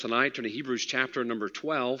Tonight, turn to Hebrews chapter number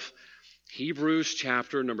 12. Hebrews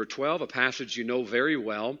chapter number 12, a passage you know very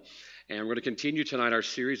well. And we're going to continue tonight our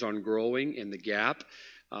series on growing in the gap.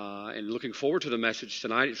 And looking forward to the message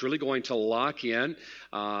tonight. It's really going to lock in,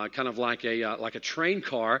 kind of like a train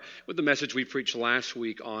car, with the message we preached last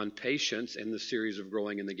week on patience in the series of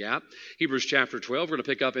Growing in the Gap. Hebrews chapter 12, we're going to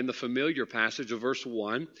pick up in the familiar passage of verse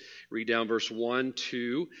 1, read down verse 1,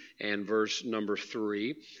 2, and verse number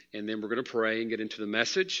 3, and then we're going to pray and get into the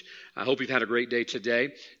message. I hope you've had a great day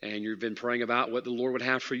today, and you've been praying about what the Lord would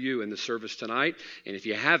have for you in the service tonight. And if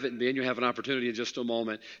you haven't been, you have an opportunity in just a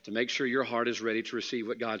moment to make sure your heart is ready to receive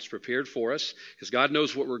what God's prepared for us, because God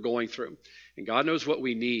knows what we're going through, and God knows what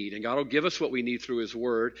we need, and God will give us what we need through His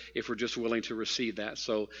Word if we're just willing to receive that.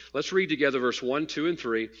 So let's read together verse 1, 2, and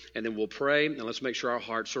 3, and then we'll pray, and let's make sure our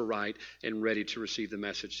hearts are right and ready to receive the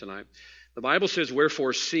message tonight. The Bible says,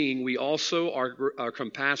 "Wherefore, seeing we also are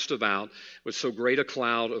compassed about with so great a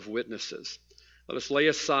cloud of witnesses, let us lay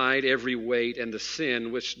aside every weight and the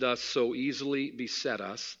sin which doth so easily beset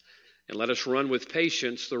us, and let us run with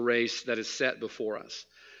patience the race that is set before us.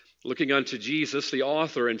 Looking unto Jesus, the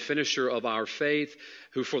author and finisher of our faith,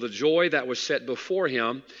 who for the joy that was set before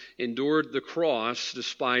Him endured the cross,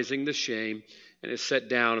 despising the shame, and is set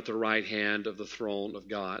down at the right hand of the throne of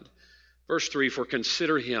God." Verse 3, "For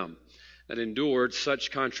consider Him that endured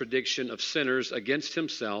such contradiction of sinners against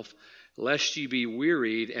Himself, lest ye be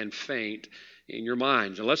wearied and faint in your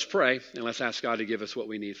minds." And let's pray, and let's ask God to give us what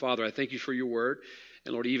we need. Father, I thank You for Your Word.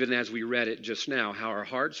 And Lord, even as we read it just now, how our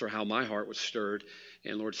hearts, or how my heart was stirred,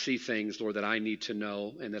 and Lord, see things, Lord, that I need to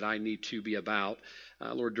know and that I need to be about,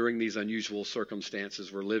 Lord, during these unusual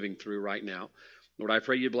circumstances we're living through right now. Lord, I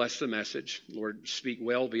pray You bless the message. Lord, speak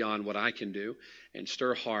well beyond what I can do and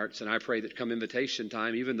stir hearts. And I pray that come invitation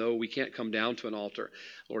time, even though we can't come down to an altar,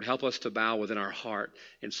 Lord, help us to bow within our heart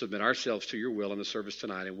and submit ourselves to Your will in the service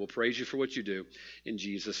tonight. And we'll praise You for what You do. In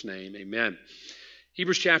Jesus' name, amen.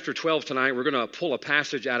 Hebrews chapter 12 tonight, we're going to pull a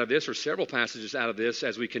passage out of this, or several passages out of this,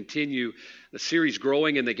 as we continue the series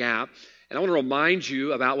Growing in the Gap. And I want to remind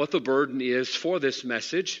you about what the burden is for this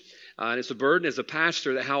message. And it's a burden as a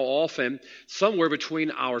pastor that how often, somewhere between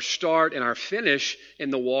our start and our finish in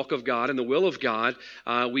the walk of God and the will of God,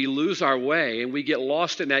 we lose our way and we get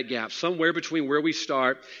lost in that gap, somewhere between where we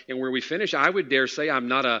start and where we finish. I would dare say, I'm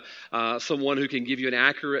not someone who can give you an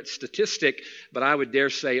accurate statistic, but I would dare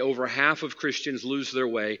say over half of Christians lose their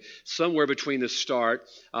way somewhere between the start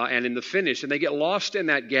and in the finish, and they get lost in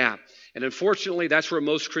that gap. And unfortunately, that's where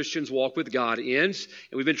most Christians' walk with God ends.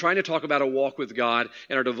 And we've been trying to talk about a walk with God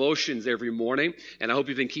in our devotions every morning. And I hope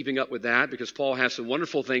you've been keeping up with that, because Paul has some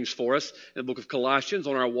wonderful things for us in the book of Colossians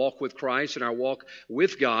on our walk with Christ and our walk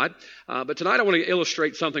with God. But tonight I want to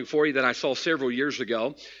illustrate something for you that I saw several years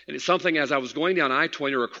ago. And it's something as I was going down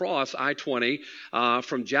I-20 or across I-20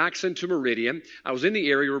 from Jackson to Meridian. I was in the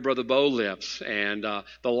area where Brother Bo lives. And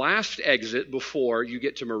the last exit before you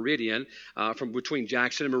get to Meridian, from between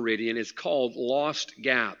Jackson and Meridian, is called Lost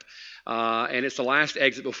Gap. And it's the last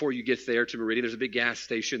exit before you get there to Meridian. There's a big gas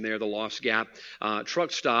station there, the Lost Gap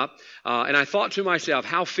truck stop. And I thought to myself,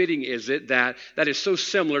 how fitting is it that is so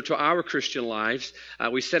similar to our Christian lives?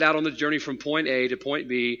 We set out on the journey from point A to point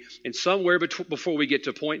B, and somewhere before we get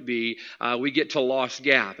to point B, we get to Lost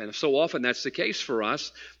Gap. And so often that's the case for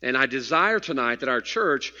us. And I desire tonight that our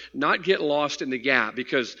church not get lost in the gap,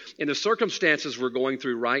 because in the circumstances we're going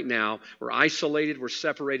through right now, we're isolated, we're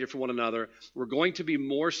separated from one another, we're going to be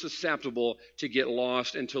more susceptible to get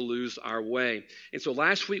lost and to lose our way. And so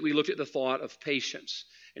last week we looked at the thought of patience,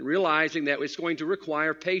 and realizing that it's going to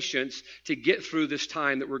require patience to get through this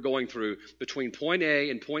time that we're going through. Between point A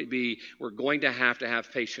and point B, we're going to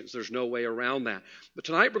have patience. There's no way around that. But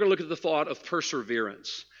tonight we're going to look at the thought of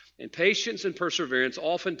perseverance. And patience and perseverance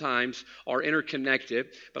oftentimes are interconnected.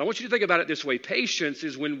 But I want you to think about it this way. Patience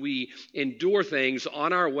is when we endure things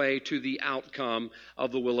on our way to the outcome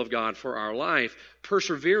of the will of God for our life.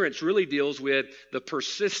 Perseverance really deals with the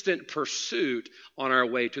persistent pursuit on our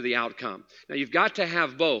way to the outcome. Now, you've got to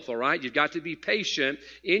have both, all right? You've got to be patient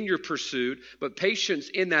in your pursuit, but patience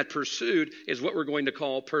in that pursuit is what we're going to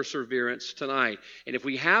call perseverance tonight. And if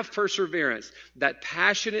we have perseverance, that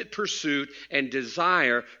passionate pursuit and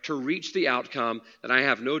desire to reach the outcome, then I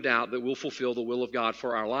have no doubt that we'll fulfill the will of God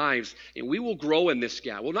for our lives, and we will grow in this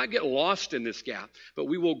gap. We'll not get lost in this gap, but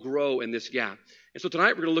we will grow in this gap. And so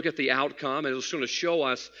tonight we're going to look at the outcome, and it's going to show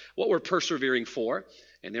us what we're persevering for.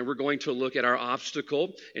 And then we're going to look at our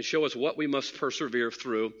obstacle and show us what we must persevere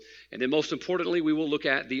through. And then most importantly, we will look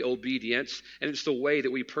at the obedience, and it's the way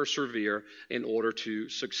that we persevere in order to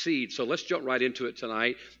succeed. So let's jump right into it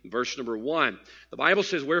tonight. Verse number 1. The Bible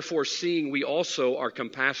says, "Wherefore, seeing we also are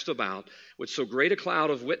compassed about with so great a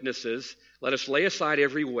cloud of witnesses, let us lay aside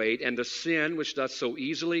every weight and the sin which doth so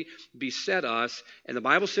easily beset us." And the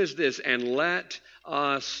Bible says this, "And let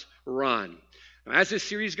us run." Now, as this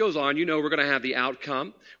series goes on, you know we're going to have the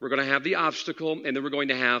outcome, we're going to have the obstacle, and then we're going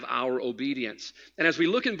to have our obedience. And as we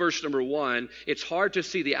look in verse number 1, it's hard to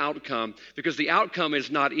see the outcome because the outcome is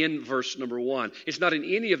not in verse number 1. It's not in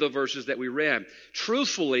any of the verses that we read.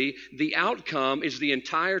 Truthfully, the outcome is the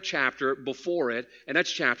entire chapter before it, and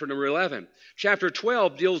that's chapter number 11. Chapter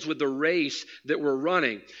 12 deals with the race that we're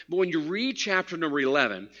running. But when you read chapter number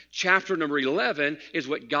 11 is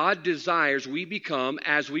what God desires we become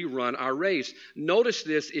as we run our race. Notice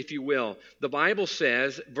this, if you will. The Bible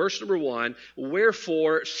says, verse number 1,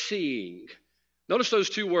 "Wherefore seeing." Notice those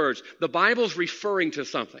two words. The Bible's referring to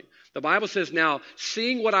something. The Bible says, now,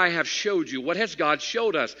 seeing what I have showed you, what has God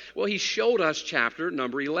showed us? Well, He showed us chapter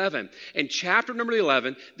number 11. And chapter number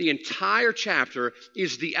 11, the entire chapter,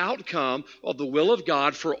 is the outcome of the will of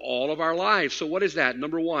God for all of our lives. So what is that?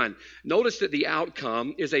 Number 1, notice that the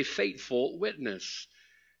outcome is a faithful witness.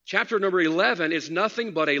 Chapter number 11 is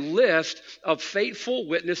nothing but a list of faithful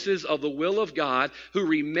witnesses of the will of God who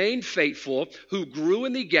remained faithful, who grew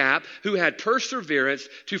in the gap, who had perseverance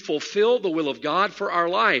to fulfill the will of God for our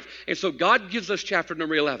life. And so God gives us chapter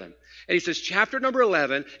number 11. And He says, chapter number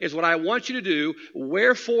 11 is what I want you to do.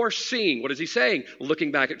 Wherefore seeing. What is He saying?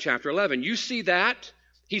 Looking back at chapter 11. You see that?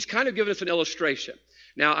 He's kind of given us an illustration.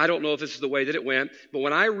 Now, I don't know if this is the way that it went, but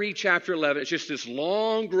when I read chapter 11, it's just this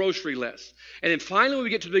long grocery list. And then finally, when we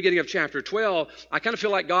get to the beginning of chapter 12, I kind of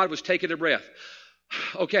feel like God was taking a breath.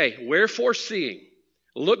 Okay, wherefore seeing,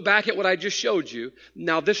 look back at what I just showed you.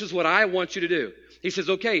 Now, this is what I want you to do. He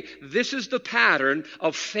says, okay, this is the pattern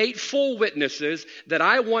of faithful witnesses that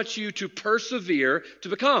I want you to persevere to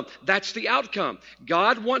become. That's the outcome.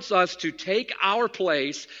 God wants us to take our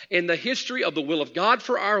place in the history of the will of God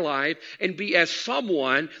for our life and be as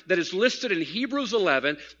someone that is listed in Hebrews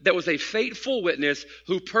 11 that was a faithful witness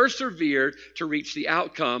who persevered to reach the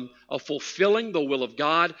outcome of fulfilling the will of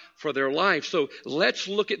God for their life. So let's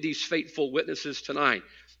look at these faithful witnesses tonight.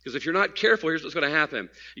 Because if you're not careful, here's what's going to happen.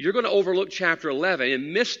 You're going to overlook chapter 11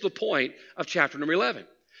 and miss the point of chapter number 11.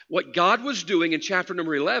 What God was doing in chapter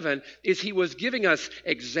number 11 is He was giving us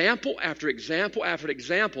example after example after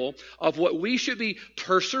example of what we should be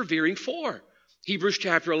persevering for. Hebrews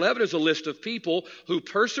chapter 11 is a list of people who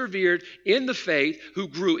persevered in the faith, who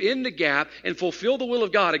grew in the gap, and fulfilled the will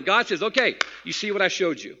of God. And God says, okay, you see what I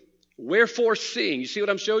showed you. Wherefore seeing, you see what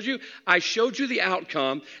I showed you? I showed you the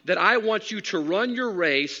outcome that I want you to run your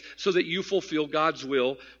race so that you fulfill God's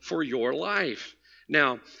will for your life.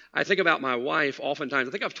 Now, I think about my wife oftentimes.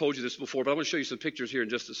 I think I've told you this before, but I'm going to show you some pictures here in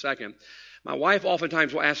just a second. My wife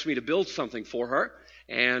oftentimes will ask me to build something for her.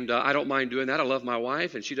 And I don't mind doing that. I love my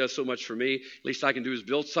wife, and she does so much for me. At least I can do is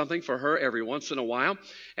build something for her every once in a while.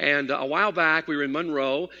 And a while back, we were in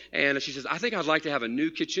Monroe, and she says, I think I'd like to have a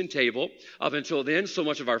new kitchen table. Up until then, so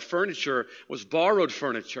much of our furniture was borrowed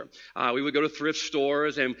furniture. We would go to thrift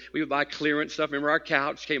stores, and we would buy clearance stuff. Remember, our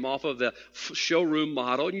couch came off of the showroom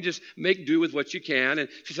model, and you just make do with what you can. And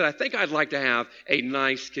she said, I think I'd like to have a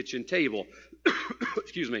nice kitchen table.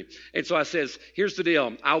 Excuse me. And so I says, here's the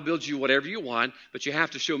deal. I'll build you whatever you want, but you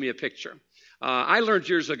have to show me a picture. I learned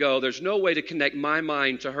years ago there's no way to connect my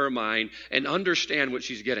mind to her mind and understand what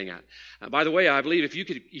she's getting at. By the way, I believe if you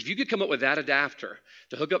could come up with that adapter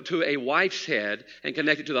to hook up to a wife's head and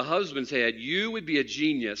connect it to the husband's head, you would be a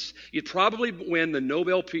genius. You'd probably win the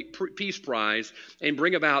Nobel Peace Prize and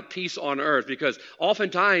bring about peace on earth, because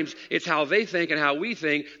oftentimes it's how they think and how we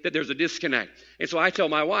think that there's a disconnect. And so I tell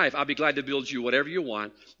my wife, I'll be glad to build you whatever you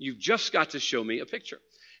want. You've just got to show me a picture.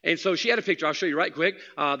 And so she had a picture. I'll show you right quick.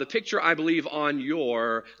 The picture, I believe, on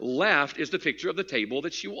your left is the picture of the table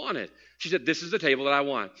that she wanted. She said, this is the table that I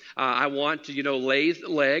want. I want, lathe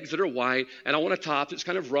legs that are white, and I want a top that's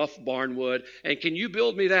kind of rough barnwood. And can you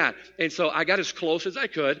build me that? And so I got as close as I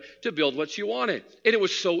could to build what she wanted. And it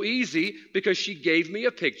was so easy because she gave me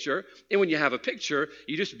a picture. And when you have a picture,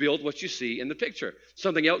 you just build what you see in the picture.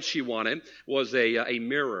 Something else she wanted was a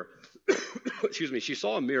mirror. Excuse me. She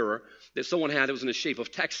saw a mirror that someone had that was in the shape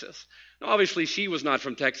of Texas. Now, obviously, she was not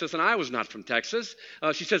from Texas, and I was not from Texas.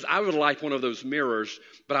 She says, I would like one of those mirrors,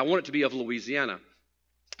 but I want it to be of Louisiana.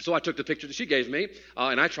 So I took the picture that she gave me,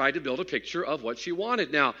 and I tried to build a picture of what she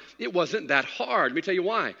wanted. Now, it wasn't that hard. Let me tell you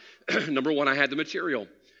why. Number one, I had the material.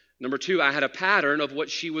 Number two, I had a pattern of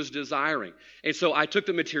what she was desiring. And so I took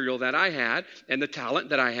the material that I had and the talent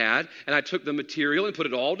that I had, and I took the material and put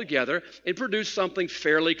it all together and produced something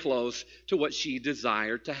fairly close to what she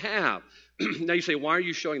desired to have. Now you say, why are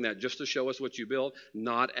you showing that? Just to show us what you built?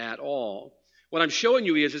 Not at all. What I'm showing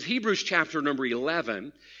you is Hebrews chapter number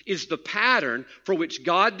 11 is the pattern for which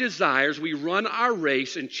God desires we run our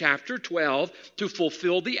race in chapter 12 to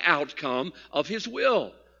fulfill the outcome of His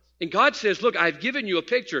will. And God says, look, I've given you a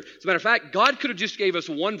picture. As a matter of fact, God could have just gave us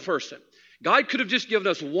one person. God could have just given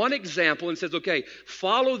us one example and says, okay,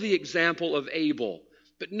 follow the example of Abel.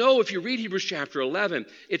 But no, if you read Hebrews chapter 11,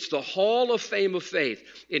 it's the hall of fame of faith.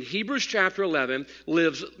 In Hebrews chapter 11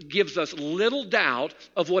 gives us little doubt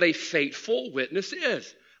of what a faithful witness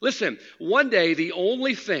is. Listen, one day the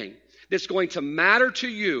only thing that's going to matter to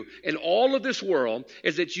you in all of this world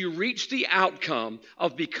is that you reach the outcome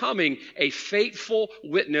of becoming a faithful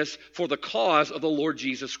witness for the cause of the Lord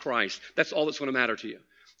Jesus Christ. That's all that's going to matter to you.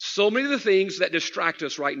 So many of the things that distract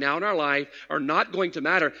us right now in our life are not going to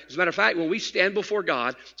matter. As a matter of fact, when we stand before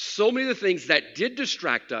God, so many of the things that did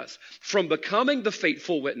distract us from becoming the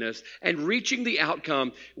faithful witness and reaching the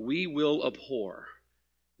outcome, we will abhor.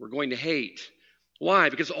 We're going to hate. Why?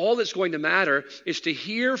 Because all that's going to matter is to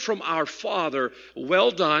hear from our Father,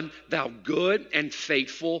 well done, thou good and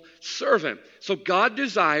faithful servant. So God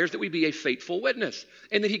desires that we be a faithful witness.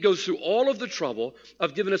 And that He goes through all of the trouble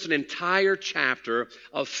of giving us an entire chapter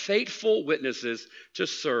of faithful witnesses to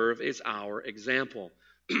serve as our example.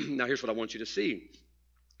 Now here's what I want you to see.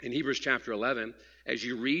 In Hebrews chapter 11, as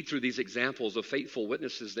you read through these examples of faithful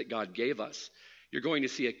witnesses that God gave us, you're going to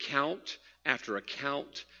see account after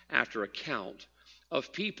account after account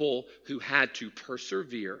of people who had to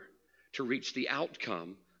persevere to reach the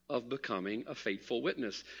outcome of becoming a faithful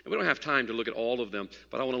witness. And we don't have time to look at all of them,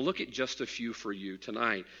 but I want to look at just a few for you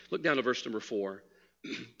tonight. Look down to verse number 4.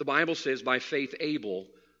 The Bible says, by faith Abel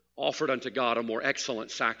offered unto God a more excellent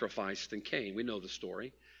sacrifice than Cain. We know the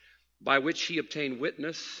story. By which he obtained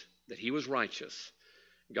witness that he was righteous,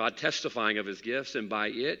 God testifying of his gifts, and by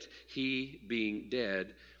it he, being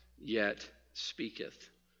dead, yet speaketh.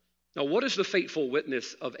 Now, what is the faithful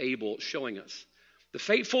witness of Abel showing us? The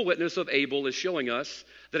faithful witness of Abel is showing us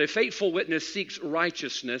that a faithful witness seeks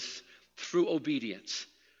righteousness through obedience.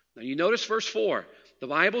 Now, you notice verse 4. The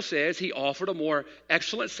Bible says he offered a more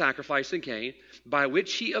excellent sacrifice than Cain, by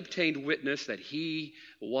which he obtained witness that he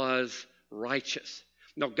was righteous.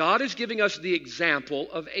 Now, God is giving us the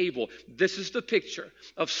example of Abel. This is the picture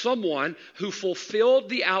of someone who fulfilled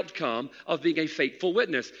the outcome of being a faithful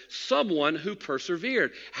witness, someone who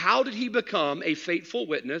persevered. How did he become a faithful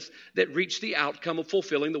witness that reached the outcome of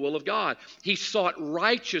fulfilling the will of God? He sought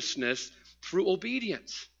righteousness through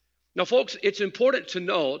obedience. Now, folks, it's important to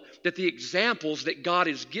note that the examples that God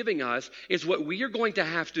is giving us is what we are going to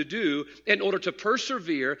have to do in order to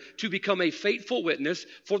persevere to become a faithful witness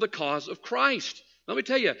for the cause of Christ. Let me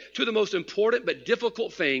tell you, two of the most important but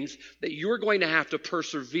difficult things that you're going to have to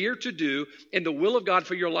persevere to do in the will of God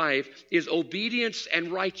for your life is obedience and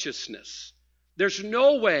righteousness. There's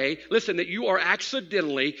no way, listen, that you are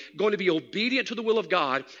accidentally going to be obedient to the will of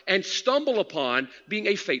God and stumble upon being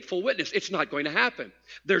a faithful witness. It's not going to happen.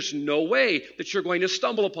 There's no way that you're going to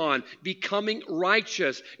stumble upon becoming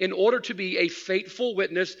righteous in order to be a faithful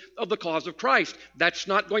witness of the cause of Christ. That's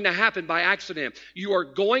not going to happen by accident. You are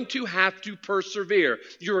going to have to persevere.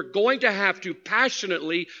 You're going to have to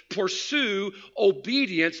passionately pursue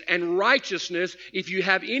obedience and righteousness if you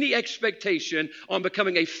have any expectation on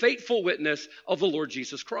becoming a faithful witness of the Lord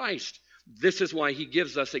Jesus Christ. This is why he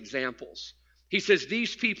gives us examples. He says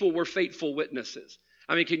these people were faithful witnesses.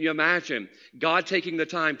 I mean, can you imagine God taking the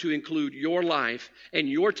time to include your life and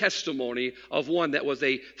your testimony of one that was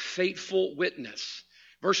a faithful witness?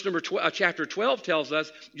 Verse number chapter 12 tells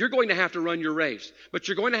us you're going to have to run your race, but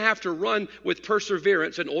you're going to have to run with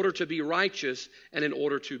perseverance in order to be righteous and in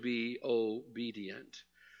order to be obedient.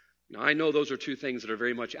 Now, I know those are two things that are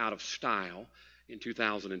very much out of style in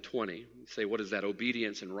 2020. You say, what is that?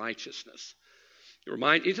 Obedience and righteousness.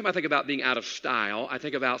 Anytime I think about being out of style, I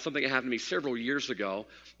think about something that happened to me several years ago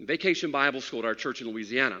in Vacation Bible School at our church in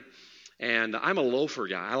Louisiana. And I'm a loafer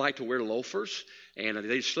guy. I like to wear loafers, and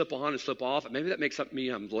they slip on and slip off. Maybe that makes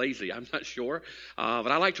me lazy. I'm not sure.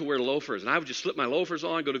 But I like to wear loafers. And I would just slip my loafers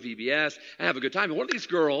on, go to VBS, and have a good time. And one of these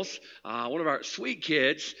girls, one of our sweet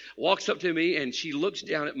kids, walks up to me, and she looks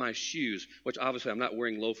down at my shoes, which obviously I'm not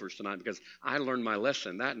wearing loafers tonight because I learned my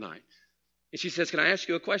lesson that night. And she says, can I ask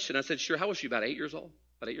you a question? I said, sure. How was she? About 8 years old?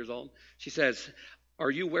 About 8 years old. She says,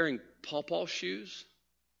 are you wearing pawpaw shoes?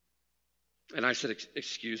 And I said,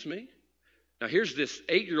 excuse me? Now here's this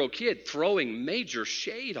 8-year-old kid throwing major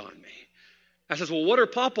shade on me. I says, well, what are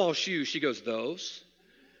Pawpaw's shoes? She goes, those.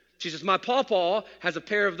 She says, my pawpaw has a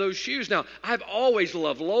pair of those shoes. Now, I've always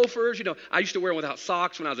loved loafers. I used to wear them without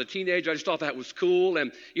socks when I was a teenager. I just thought that was cool.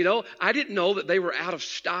 And, I didn't know that they were out of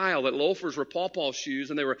style, that loafers were pawpaw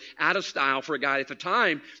shoes, and they were out of style for a guy at the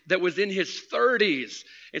time that was in his 30s.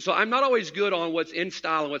 And so I'm not always good on what's in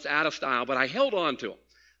style and what's out of style, but I held on to them.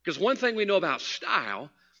 Because one thing we know about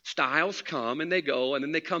styles come and they go, and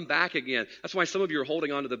then they come back again. That's why some of you are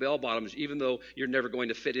holding on to the bell bottoms, even though you're never going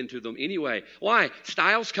to fit into them anyway. Why?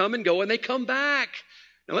 Styles come and go, and they come back.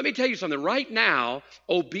 Now, let me tell you something. Right now,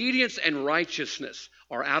 obedience and righteousness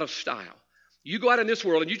are out of style. You go out in this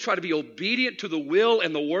world and you try to be obedient to the will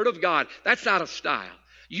and the word of God. That's out of style.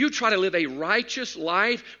 You try to live a righteous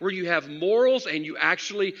life where you have morals and you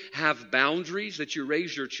actually have boundaries that you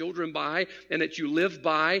raise your children by and that you live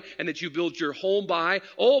by and that you build your home by.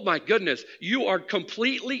 Oh my goodness, you are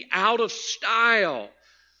completely out of style.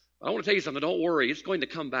 I want to tell you something. Don't worry, it's going to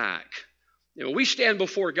come back. When we stand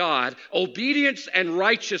before God, obedience and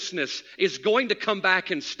righteousness is going to come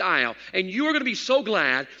back in style. And you are going to be so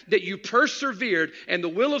glad that you persevered in the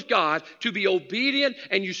will of God to be obedient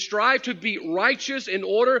and you strive to be righteous in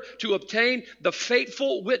order to obtain the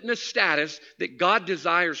faithful witness status that God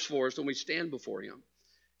desires for us when we stand before Him.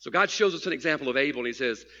 So God shows us an example of Abel, and He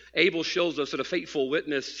says, Abel shows us that a faithful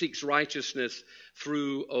witness seeks righteousness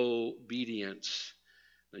through obedience.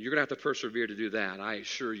 Now, you're going to have to persevere to do that, I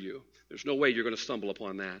assure you. There's no way you're going to stumble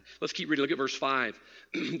upon that. Let's keep reading. Look at verse 5.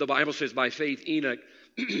 The Bible says, by faith Enoch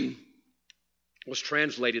was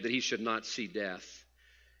translated that he should not see death,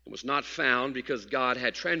 and was not found because God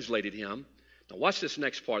had translated him. Now watch this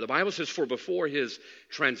next part. The Bible says, for before his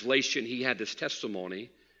translation he had this testimony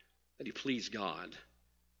that he pleased God.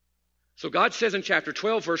 So God says in chapter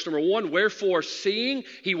 12, verse number 1, wherefore seeing,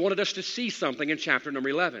 He wanted us to see something in chapter number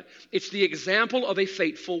 11. It's the example of a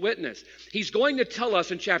faithful witness. He's going to tell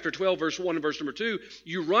us in chapter 12, verse 1 and verse number 2,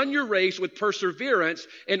 you run your race with perseverance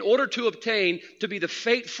in order to obtain to be the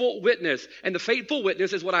faithful witness. And the faithful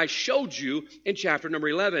witness is what I showed you in chapter number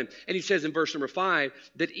 11. And He says in verse number 5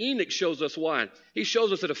 that Enoch shows us what? He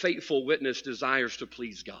shows us that a faithful witness desires to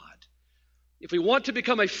please God. If we want to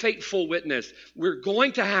become a faithful witness, we're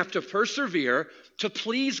going to have to persevere to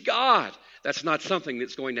please God. That's not something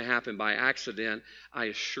that's going to happen by accident, I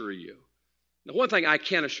assure you. The one thing I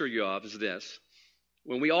can assure you of is this.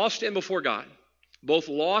 When we all stand before God, both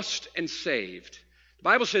lost and saved, the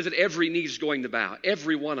Bible says that every knee is going to bow,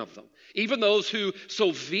 every one of them. Even those who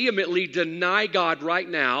so vehemently deny God right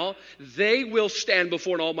now, they will stand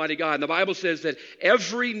before an almighty God. And the Bible says that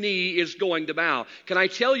every knee is going to bow. Can I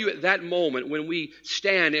tell you at that moment when we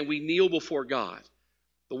stand and we kneel before God,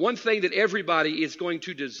 the one thing that everybody is going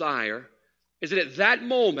to desire is that at that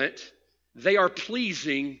moment, they are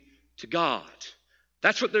pleasing to God.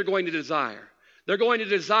 That's what they're going to desire. They're going to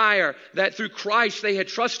desire that through Christ they had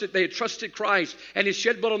trusted Christ and His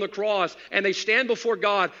shed blood on the cross, and they stand before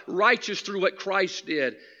God righteous through what Christ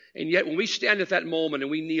did. And yet when we stand at that moment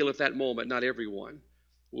and we kneel at that moment, not everyone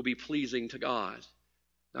will be pleasing to God.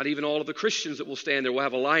 Not even all of the Christians that will stand there will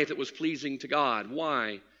have a life that was pleasing to God.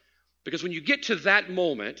 Why? Because when you get to that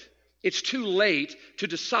moment, it's too late to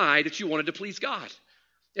decide that you wanted to please God.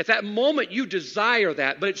 At that moment you desire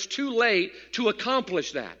that, but it's too late to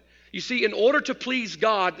accomplish that. You see, in order to please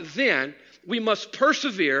God then, we must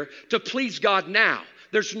persevere to please God now.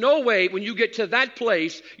 There's no way when you get to that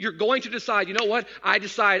place, you're going to decide, you know what? I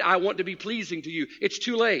decide I want to be pleasing to you. It's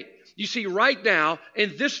too late. You see, right now,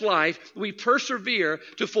 in this life, we persevere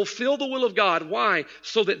to fulfill the will of God. Why?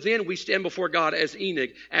 So that then we stand before God as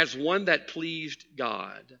Enoch, as one that pleased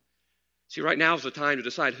God. See, right now is the time to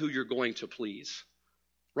decide who you're going to please.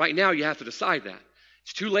 Right now, you have to decide that.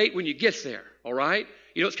 It's too late when you get there, all right?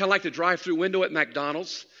 You know, it's kind of like the drive-through window at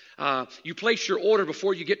McDonald's. You place your order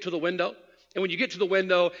before you get to the window. And when you get to the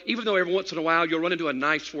window, even though every once in a while you'll run into a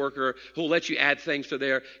nice worker who'll let you add things to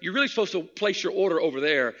there, you're really supposed to place your order over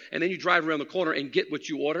there, and then you drive around the corner and get what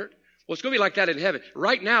you ordered. Well, it's going to be like that in heaven.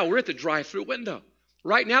 Right now, we're at the drive-through window.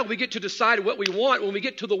 Right now, we get to decide what we want. When we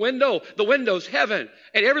get to the window's heaven.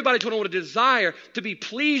 And everybody's going to want to desire to be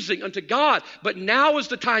pleasing unto God. But now is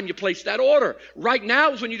the time you place that order. Right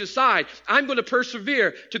now is when you decide, I'm going to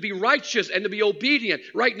persevere to be righteous and to be obedient.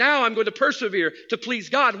 Right now, I'm going to persevere to please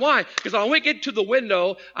God. Why? Because when we get to the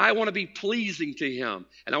window, I want to be pleasing to Him.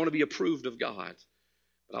 And I want to be approved of God.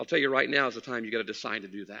 But I'll tell you right now is the time you got to decide to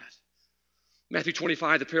do that. Matthew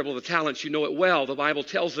 25, the parable of the talents, you know it well. The Bible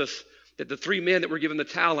tells us that the 3 men that were given the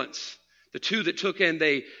talents, the 2 that took in,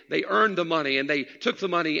 they earned the money, and they took the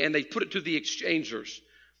money and they put it to the exchangers.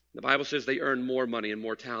 The Bible says they earned more money and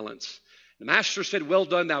more talents. The master said, well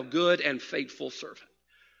done, thou good and faithful servant.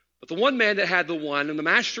 But the one man that had the one, and the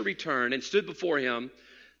master returned and stood before him,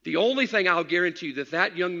 the only thing I'll guarantee you that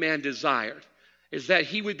that young man desired is that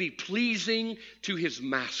he would be pleasing to his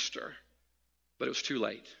master. But it was too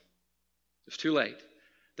late. It was too late.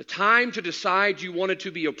 The time to decide you wanted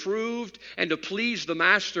to be approved and to please the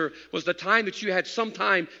master was the time that you had some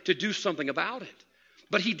time to do something about it.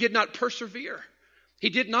 But he did not persevere. He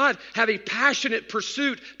did not have a passionate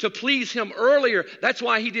pursuit to please him earlier. That's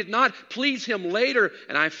why he did not please him later.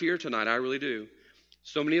 And I fear tonight, I really do,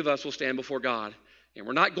 so many of us will stand before God, and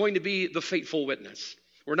we're not going to be the faithful witness.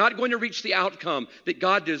 We're not going to reach the outcome that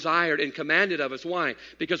God desired and commanded of us. Why?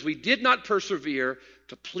 Because we did not persevere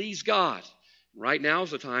to please God. Right now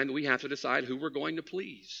is the time that we have to decide who we're going to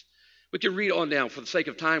please. We can read on down. For the sake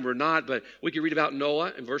of time, we're not, but we can read about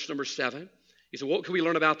Noah in verse number 7. He said, what can we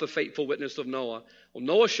learn about the faithful witness of Noah? Well,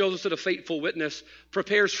 Noah shows us that a faithful witness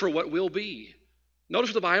prepares for what will be.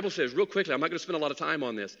 Notice what the Bible says real quickly. I'm not going to spend a lot of time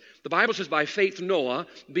on this. The Bible says, by faith Noah,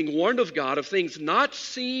 being warned of God of things not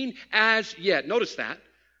seen as yet. Notice that.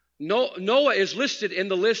 Noah is listed in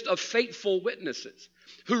the list of faithful witnesses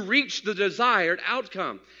who reached the desired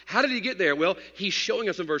outcome. How did he get there? Well, he's showing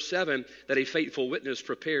us in verse 7 that a faithful witness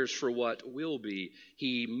prepares for what will be.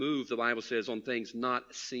 He moved, the Bible says, on things not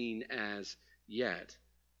seen as yet.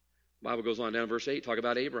 The Bible goes on down in verse 8, talk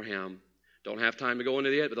about Abraham. Don't have time to go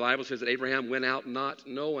into it, but the Bible says that Abraham went out not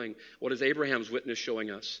knowing. What is Abraham's witness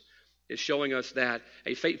showing us? It's showing us that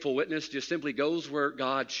a faithful witness just simply goes where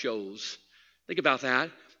God shows. Think about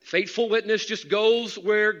that. Faithful witness just goes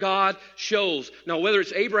where God shows. Now, whether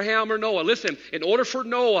it's Abraham or Noah, listen, in order for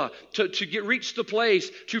Noah to reach the place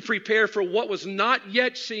to prepare for what was not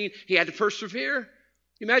yet seen, he had to persevere.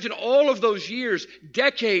 Imagine all of those years,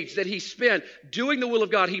 decades that he spent doing the will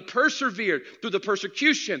of God. He persevered through the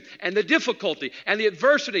persecution and the difficulty and the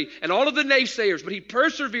adversity and all of the naysayers. But he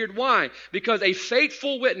persevered. Why? Because a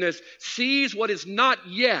faithful witness sees what is not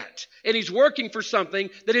yet. And he's working for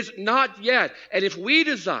something that is not yet. And if we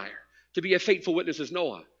desire to be a faithful witness as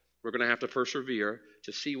Noah, we're going to have to persevere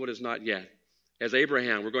to see what is not yet. As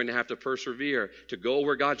Abraham, we're going to have to persevere to go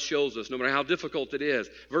where God shows us, no matter how difficult it is.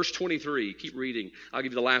 Verse 23, keep reading. I'll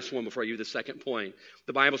give you the last one before I give you the second point.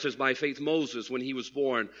 The Bible says, by faith Moses, when he was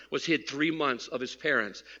born, was hid 3 months of his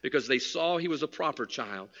parents because they saw he was a proper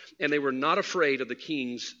child, and they were not afraid of the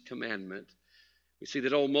king's commandment. We see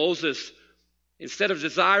that old Moses, instead of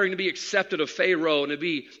desiring to be accepted of Pharaoh and to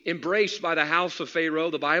be embraced by the house of Pharaoh,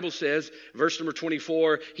 the Bible says, verse number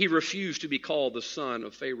 24, he refused to be called the son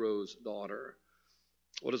of Pharaoh's daughter.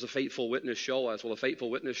 What does a faithful witness show us? Well, a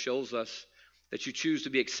faithful witness shows us that you choose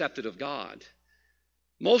to be accepted of God.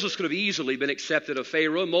 Moses could have easily been accepted of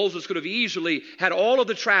Pharaoh. Moses could have easily had all of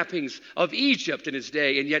the trappings of Egypt in his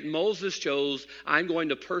day, and yet Moses chose, I'm going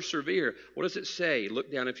to persevere. What does it say?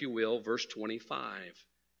 Look down, if you will, verse 25.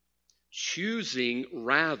 Choosing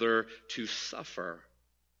rather to suffer.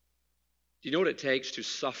 Do you know what it takes to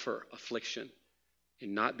suffer affliction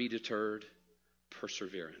and not be deterred?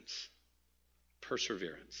 Perseverance.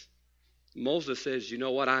 Perseverance. Moses says, you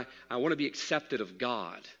know what? I want to be accepted of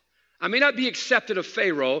God. I may not be accepted of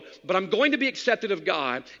Pharaoh, but I'm going to be accepted of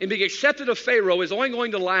God. And being accepted of Pharaoh is only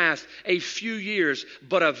going to last a few years,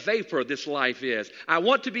 but a vapor this life is. I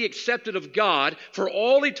want to be accepted of God for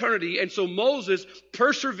all eternity. And so Moses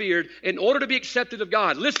persevered in order to be accepted of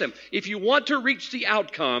God. Listen, if you want to reach the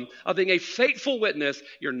outcome of being a faithful witness,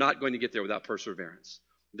 you're not going to get there without perseverance.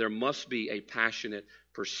 There must be a passionate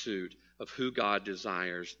pursuit of who God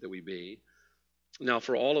desires that we be. Now,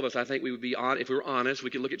 for all of us, I think we would be if we were honest,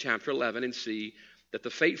 we could look at chapter 11 and see that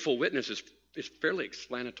the faithful witness is fairly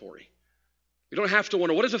explanatory. You don't have to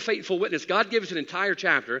wonder, what is a faithful witness? God gave us an entire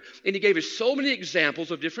chapter, and he gave us so many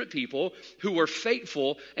examples of different people who were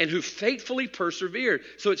faithful and who faithfully persevered.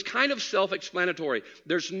 So it's kind of self-explanatory.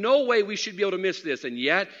 There's no way we should be able to miss this, and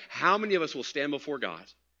yet, how many of us will stand before God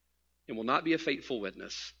and will not be a faithful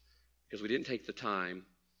witness because we didn't take the time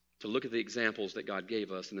to look at the examples that God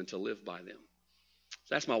gave us and then to live by them?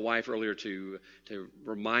 So I asked my wife earlier to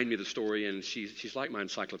remind me of the story, and she's like my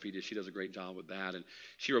encyclopedia. She does a great job with that. And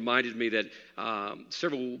she reminded me that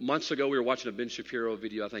several months ago we were watching a Ben Shapiro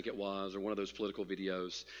video, I think it was, or one of those political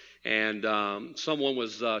videos. And someone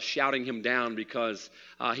was shouting him down because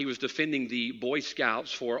he was defending the Boy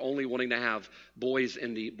Scouts for only wanting to have boys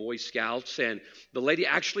in the Boy Scouts. And the lady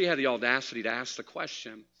actually had the audacity to ask the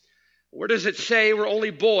question, where does it say where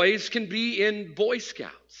only boys can be in Boy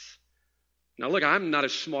Scouts? Now, look, I'm not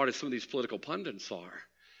as smart as some of these political pundits are,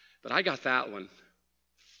 but I got that one.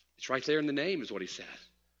 It's right there in the name is what he said.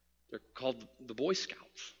 They're called the Boy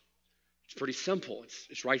Scouts. It's pretty simple.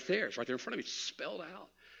 It's right there. It's right there in front of me. It's spelled out.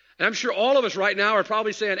 And I'm sure all of us right now are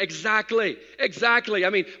probably saying, exactly.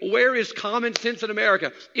 I mean, where is common sense in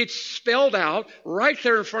America? It's spelled out right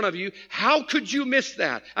there in front of you. How could you miss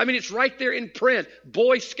that? I mean, it's right there in print.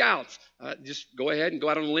 Boy Scouts. Just go ahead and go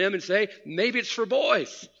out on a limb and say, maybe it's for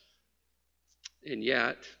boys. And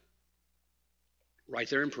yet, right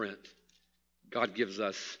there in print, God gives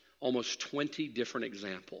us almost 20 different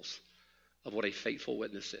examples of what a faithful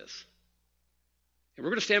witness is. And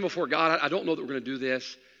we're going to stand before God. I don't know that we're going to do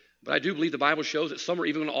this, but I do believe the Bible shows that some are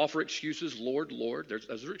even going to offer excuses. Lord,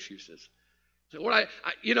 those are excuses. So, Lord,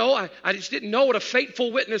 I just didn't know what a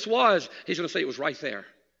faithful witness was. He's going to say it was right there.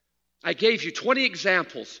 I gave you 20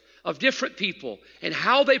 examples of different people and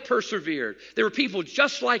how they persevered. There were people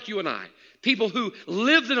just like you and I. People who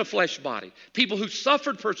lived in a flesh body, people who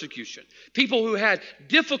suffered persecution, people who had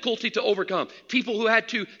difficulty to overcome, people who had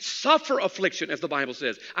to suffer affliction, as the Bible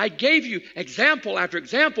says. I gave you example after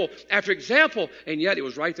example after example, and yet it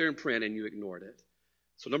was right there in print and you ignored it.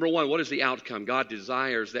 So number one, what is the outcome? God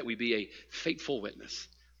desires that we be a faithful witness.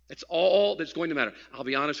 That's all that's going to matter. I'll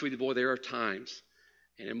be honest with you, boy, there are times,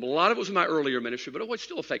 and a lot of it was in my earlier ministry, but it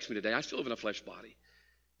still affects me today. I still live in a flesh body.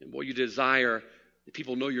 And boy, you desire that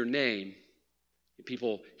people know your name.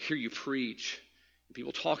 People hear you preach, and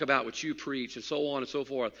people talk about what you preach, and so on and so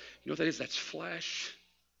forth. You know what that is? That's flesh.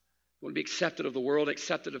 You want to be accepted of the world,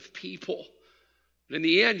 accepted of people. But in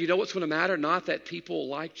the end, you know what's going to matter? Not that people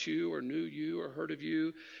liked you or knew you or heard of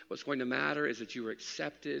you. What's going to matter is that you were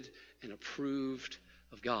accepted and approved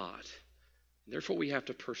of God. And therefore, we have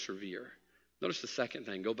to persevere. Notice the second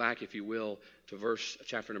thing. Go back, if you will, to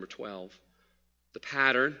chapter number 12. The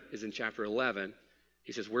pattern is in chapter 11.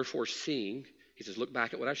 He says, wherefore seeing... He says, look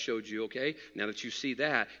back at what I showed you, okay? Now that you see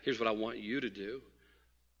that, here's what I want you to do.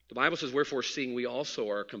 The Bible says, wherefore seeing we also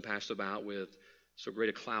are compassed about with so great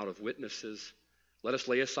a cloud of witnesses, let us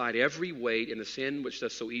lay aside every weight and the sin which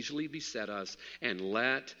does so easily beset us, and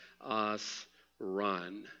let us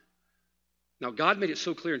run. Now, God made it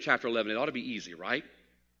so clear in chapter 11, it ought to be easy, right?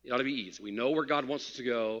 It ought to be easy. We know where God wants us to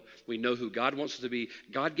go. We know who God wants us to be.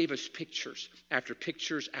 God gave us pictures after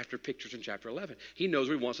pictures after pictures in chapter 11. He knows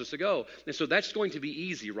where he wants us to go. And so that's going to be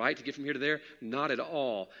easy, right, to get from here to there? Not at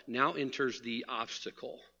all. Now enters the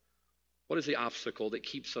obstacle. What is the obstacle that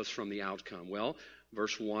keeps us from the outcome? Well,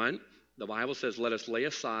 verse 1, the Bible says, let us lay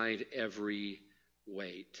aside every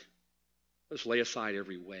weight. Let's lay aside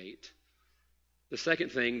every weight. The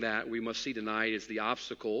second thing that we must see tonight is the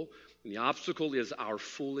obstacle. And the obstacle is our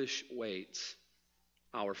foolish weights.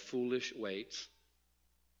 Our foolish weights.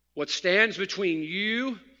 What stands between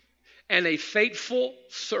you and a faithful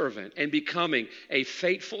servant and becoming a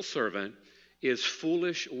faithful servant is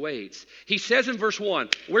foolish weights. He says in verse 1,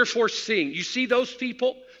 wherefore seeing. You see those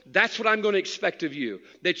people? That's what I'm going to expect of you.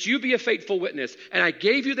 That you be a faithful witness. And I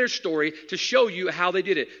gave you their story to show you how they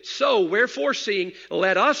did it. So, wherefore seeing,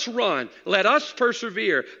 let us run. Let us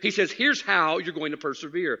persevere. He says, here's how you're going to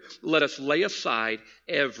persevere. Let us lay aside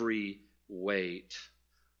every weight.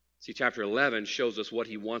 See, chapter 11 shows us what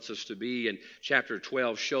he wants us to be. And chapter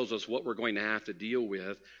 12 shows us what we're going to have to deal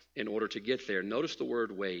with in order to get there. Notice the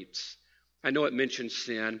word weights. I know it mentions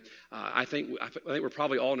sin. I think we're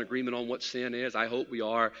probably all in agreement on what sin is. I hope we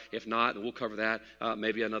are. If not, we'll cover that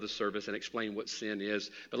maybe another service and explain what sin is.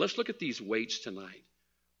 But let's look at these weights tonight.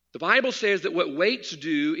 The Bible says that what weights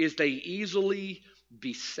do is they easily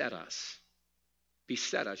beset us.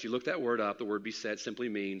 Beset us. You look that word up. The word beset simply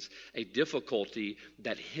means a difficulty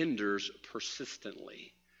that hinders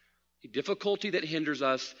persistently. A difficulty that hinders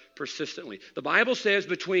us persistently. The Bible says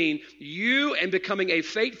between you and becoming a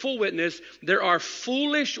faithful witness, there are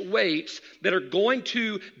foolish weights that are going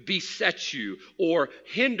to beset you or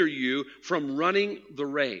hinder you from running the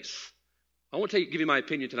race. I want to give you my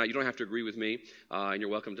opinion tonight. You don't have to agree with me, and you're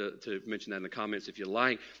welcome to mention that in the comments if you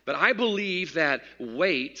like. But I believe that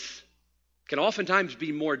weights can oftentimes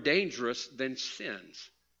be more dangerous than sins.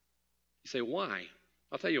 You say, why?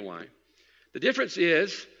 I'll tell you why. The difference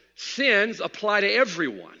is, sins apply to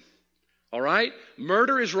everyone, all right?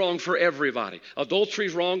 Murder is wrong for everybody. Adultery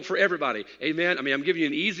is wrong for everybody. Amen? I mean, I'm giving you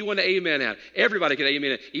an easy one to amen at. Everybody can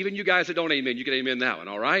amen it. Even you guys that don't amen, you can amen that one,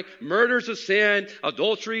 all right? Murder's a sin.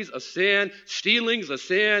 Adultery's a sin. Stealing's a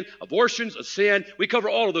sin. Abortion's a sin. We cover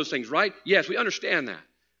all of those things, right? Yes, we understand that.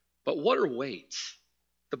 But what are weights?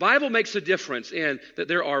 The Bible makes a difference in that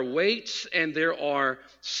there are weights and there are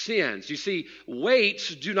sins. You see,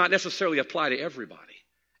 weights do not necessarily apply to everybody.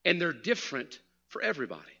 And they're different for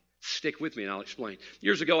everybody. Stick with me and I'll explain.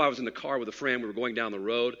 Years ago, I was in the car with a friend. We were going down the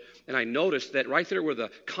road, and I noticed that right there where the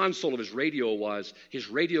console of his radio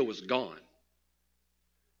was gone.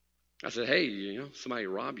 I said, hey, somebody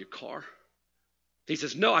robbed your car? He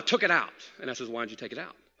says, no, I took it out. And I says, why did you take it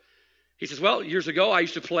out? He says, well, years ago, I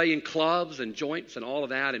used to play in clubs and joints and all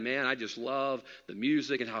of that. And man, I just love the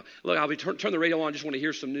music and how, look, I'll be turn the radio on, just want to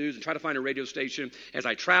hear some news and try to find a radio station as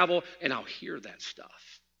I travel. And I'll hear that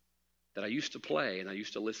stuff that I used to play and I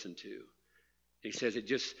used to listen to. And he says, it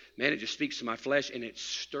just speaks to my flesh and it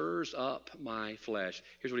stirs up my flesh.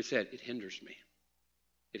 Here's what he said. It hinders me.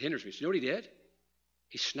 It hinders me. So you know what he did?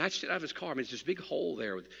 He snatched it out of his car. I mean, it's this big hole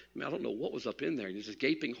there. I don't know what was up in there. There's this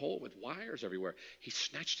gaping hole with wires everywhere. He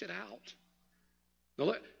snatched it out. Now,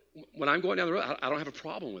 look, when I'm going down the road, I don't have a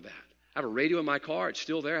problem with that. I have a radio in my car. It's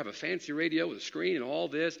still there. I have a fancy radio with a screen and all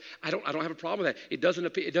this. I don't have a problem with that. It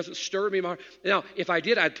doesn't stir me. Now, if I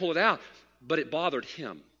did, I'd pull it out. But it bothered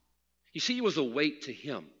him. You see, it was a weight to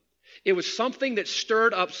him. It was something that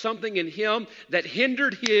stirred up something in him that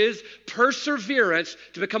hindered his perseverance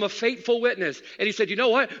to become a faithful witness. And he said, you know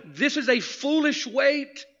what? This is a foolish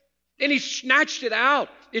weight. And he snatched it out.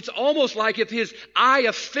 It's almost like if his eye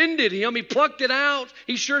offended him, he plucked it out.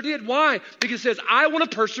 He sure did. Why? Because he says, I want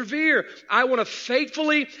to persevere. I want to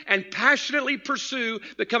faithfully and passionately pursue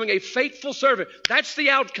becoming a faithful servant. That's the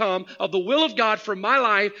outcome of the will of God for my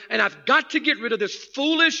life. And I've got to get rid of this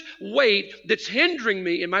foolish weight that's hindering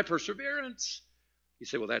me in my perseverance. You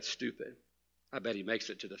say, well, that's stupid. I bet he makes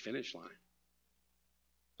it to the finish line.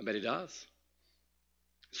 I bet he does.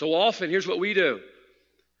 So often, here's what we do.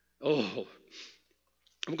 Oh,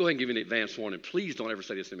 I'm going to go ahead and give you an advance warning. Please don't ever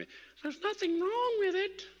say this to me. There's nothing wrong with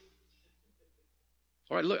it.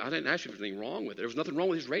 All right, look, I didn't ask you if there's anything wrong with it. There was nothing wrong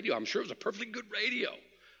with his radio. I'm sure it was a perfectly good radio.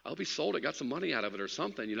 I hope he sold it, got some money out of it or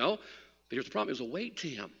something, you know. But here's the problem. It was a weight to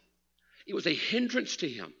him. It was a hindrance to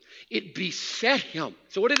him. It beset him.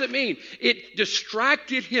 So what does it mean? It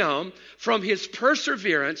distracted him from his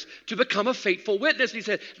perseverance to become a faithful witness. And he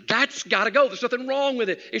said, that's got to go. There's nothing wrong with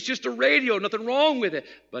it. It's just a radio, nothing wrong with it.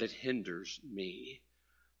 But it hinders me.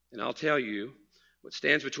 And I'll tell you, what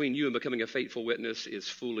stands between you and becoming a faithful witness is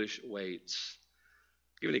foolish weights.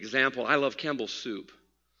 I'll give you an example. I love Campbell's soup.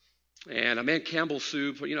 And man, Campbell's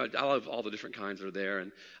soup, you know, I love all the different kinds that are there.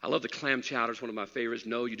 And I love the clam chowder. It's one of my favorites.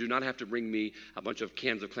 No, you do not have to bring me a bunch of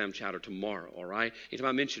cans of clam chowder tomorrow, all right? Anytime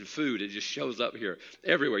I mention food, it just shows up here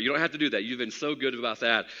everywhere. You don't have to do that. You've been so good about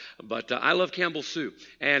that. But I love Campbell's soup.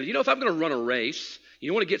 And, you know, if I'm going to run a race,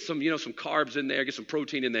 you want to get some, you know, some carbs in there, get some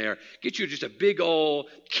protein in there, get you just a big old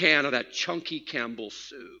can of that chunky Campbell's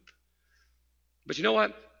soup. But you know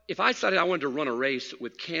what? If I decided I wanted to run a race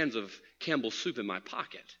with cans of Campbell's soup in my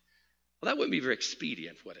pocket, well, that wouldn't be very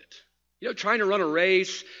expedient, would it? You know, trying to run a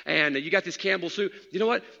race and you got this Campbell's soup. You know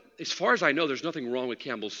what? As far as I know, there's nothing wrong with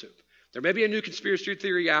Campbell's soup. There may be a new conspiracy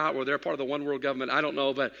theory out where they're part of the one world government. I don't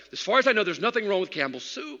know. But as far as I know, there's nothing wrong with Campbell's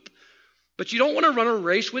soup. But you don't want to run a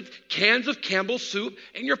race with cans of Campbell's soup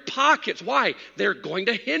in your pockets. Why? They're going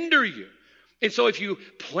to hinder you. And so if you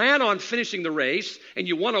plan on finishing the race and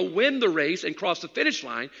you want to win the race and cross the finish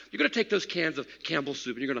line, you're going to take those cans of Campbell's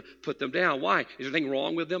soup and you're going to put them down. Why? Is there anything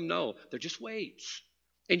wrong with them? No. They're just weights.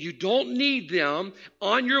 And you don't need them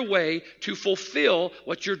on your way to fulfill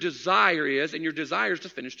what your desire is, and your desire is to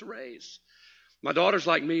finish the race. My daughter's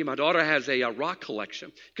like me. My daughter has a rock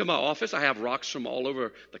collection. Come to my office, I have rocks from all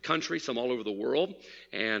over the country, some all over the world.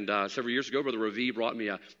 And several years ago, Brother Ravi brought me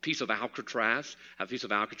a piece of Alcatraz. I have a piece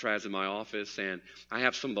of Alcatraz in my office. And I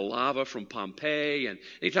have some of the lava from Pompeii. And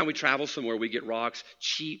anytime we travel somewhere, we get rocks,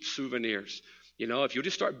 cheap souvenirs. You know, if you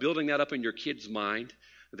just start building that up in your kid's mind,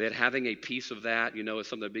 that having a piece of that, you know, is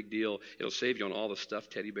something a big deal. It'll save you on all the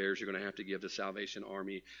stuffed teddy bears you're going to have to give the Salvation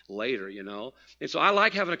Army later, you know. And so I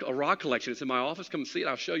like having a rock collection. It's in my office. Come and see it.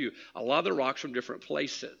 I'll show you a lot of the rocks from different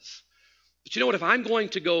places. But you know what? If I'm going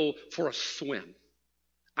to go for a swim,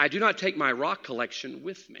 I do not take my rock collection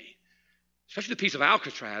with me. Especially the piece of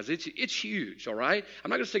Alcatraz. It's huge, all right? I'm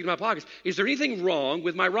not going to stick it in my pockets. Is there anything wrong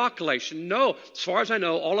with my rock collection? No. As far as I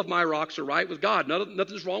know, all of my rocks are right with God.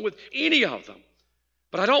 Nothing's wrong with any of them.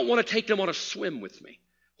 But I don't want to take them on a swim with me.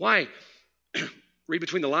 Why? Read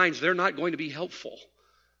between the lines. They're not going to be helpful.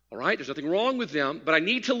 All right? There's nothing wrong with them, but I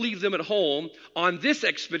need to leave them at home on this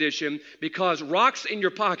expedition because rocks in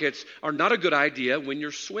your pockets are not a good idea when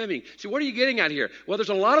you're swimming. See, what are you getting at here? Well, there's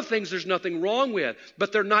a lot of things there's nothing wrong with,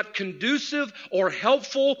 but they're not conducive or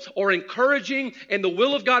helpful or encouraging in the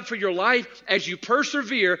will of God for your life as you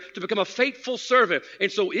persevere to become a faithful servant.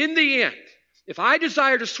 And so in the end, if I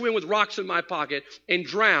desire to swim with rocks in my pocket and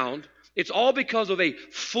drown, it's all because of a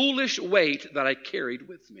foolish weight that I carried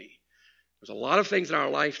with me. There's a lot of things in our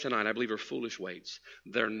life tonight I believe are foolish weights.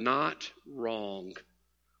 They're not wrong.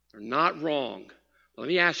 They're not wrong. Let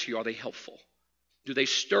me ask you, are they helpful? Do they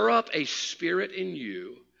stir up a spirit in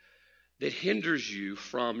you that hinders you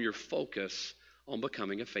from your focus on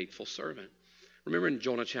becoming a faithful servant? Remember in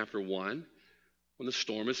Jonah chapter 1, when the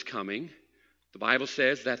storm is coming, the Bible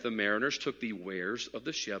says that the mariners took the wares of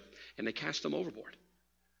the ship and they cast them overboard.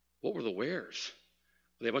 What were the wares?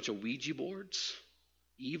 Were they a bunch of Ouija boards?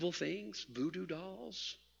 Evil things? Voodoo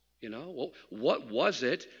dolls? Well, what was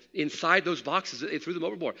it inside those boxes that they threw them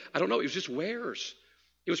overboard? I don't know. It was just wares.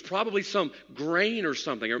 It was probably some grain or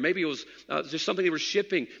something, or maybe it was just something they were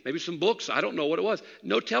shipping, maybe some books. I don't know what it was.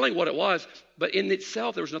 No telling what it was, but in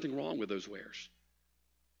itself, there was nothing wrong with those wares.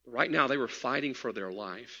 Right now, they were fighting for their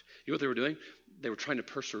life. You know what they were doing? They were trying to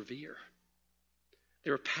persevere. They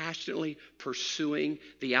were passionately pursuing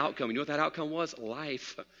the outcome. You know what that outcome was?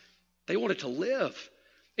 Life. They wanted to live.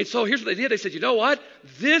 And so here's what they did. They said, you know what?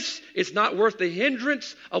 This is not worth the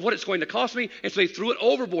hindrance of what it's going to cost me. And so they threw it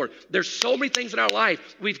overboard. There's so many things in our life.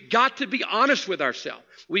 We've got to be honest with ourselves.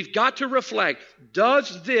 We've got to reflect,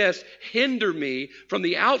 does this hinder me from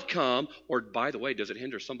the outcome? Or, by the way, does it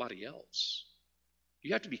hinder somebody else?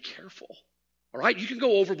 You have to be careful. All right? You can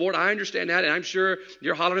go overboard. I understand that. And I'm sure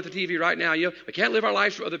you're hollering at the TV right now. We can't live our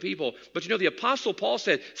lives for other people. But the Apostle Paul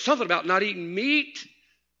said something about not eating meat.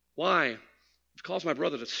 Why? It caused my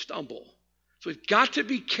brother to stumble. So we've got to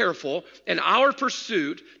be careful in our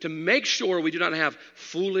pursuit to make sure we do not have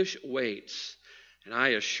foolish weights. And I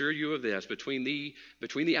assure you of this, between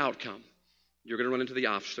the outcome, you're going to run into the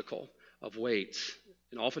obstacle of weights.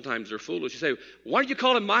 And oftentimes they're foolish. You say, why are you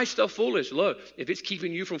calling my stuff foolish? Look, if it's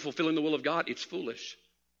keeping you from fulfilling the will of God, it's foolish.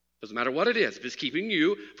 Doesn't matter what it is. If it's keeping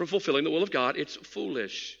you from fulfilling the will of God, it's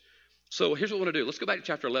foolish. So here's what we want to do. Let's go back to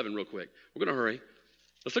chapter 11 real quick. We're going to hurry.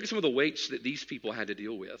 Let's look at some of the weights that these people had to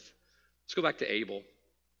deal with. Let's go back to Abel.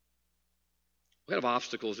 What kind of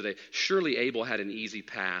obstacles today? Surely Abel had an easy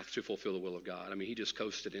path to fulfill the will of God. I mean, he just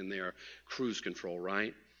coasted in there, cruise control,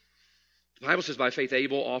 right? The Bible says, by faith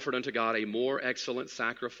Abel offered unto God a more excellent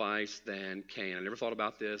sacrifice than Cain. I never thought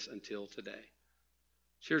about this until today.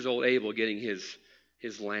 So here's old Abel getting his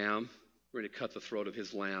lamb. We're going to cut the throat of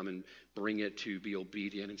his lamb and bring it to be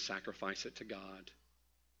obedient and sacrifice it to God.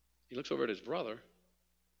 He looks over at his brother.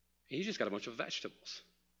 He's just got a bunch of vegetables.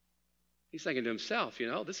 He's thinking to himself,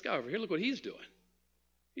 this guy over here, look what he's doing.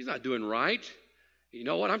 He's not doing right. You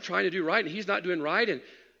know what? I'm trying to do right, and he's not doing right. And,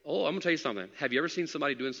 I'm going to tell you something. Have you ever seen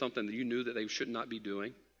somebody doing something that you knew that they should not be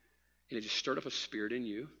doing, and it just stirred up a spirit in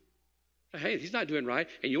you? Hey, he's not doing right,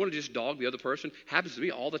 and you want to just dog the other person? Happens to me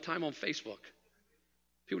all the time on Facebook.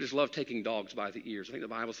 People just love taking dogs by the ears. I think the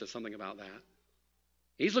Bible says something about that.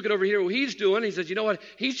 He's looking over here what he's doing. He says, you know what?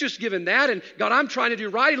 He's just given that. And God, I'm trying to do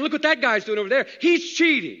right. And look what that guy's doing over there. He's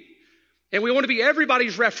cheating. And we want to be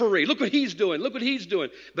everybody's referee. Look what he's doing. Look what he's doing.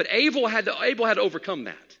 But Abel had to overcome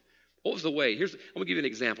that. What was the way? I'm going to give you an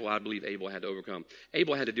example I believe Abel had to overcome.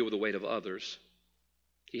 Abel had to deal with the weight of others.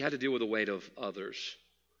 He had to deal with the weight of others.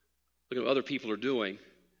 Look at what other people are doing.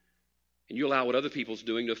 And you allow what other people's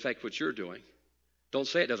doing to affect what you're doing. Don't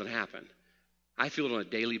say it doesn't happen. I feel it on a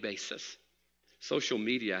daily basis. Social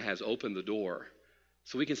media has opened the door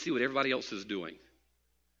so we can see what everybody else is doing.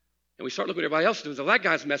 And we start looking at what everybody else is doing. So that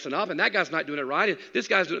guy's messing up, and that guy's not doing it right, and this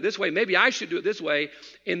guy's doing it this way. Maybe I should do it this way.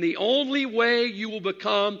 And the only way you will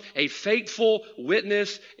become a faithful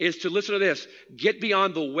witness is to listen to this. Get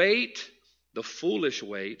beyond the foolish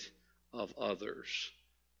weight of others.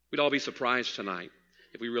 We'd all be surprised tonight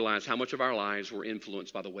if we realized how much of our lives were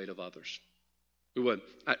influenced by the weight of others. We would.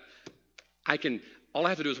 All I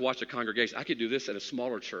have to do is watch a congregation. I could do this at a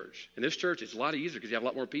smaller church. In this church, it's a lot easier because you have a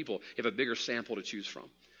lot more people. You have a bigger sample to choose from.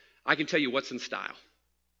 I can tell you what's in style.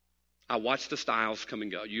 I watch the styles come and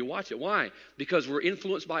go. You watch it. Why? Because we're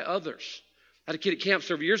influenced by others. I had a kid at camp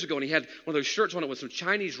several years ago, and he had one of those shirts on it with some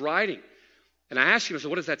Chinese writing. And I asked him, I said,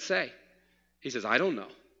 what does that say? He says, I don't know.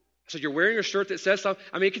 I said, you're wearing a shirt that says something?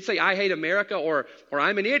 I mean, it could say, I hate America, or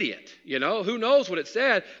I'm an idiot. Who knows what it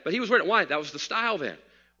said? But he was wearing it. Why? That was the style then.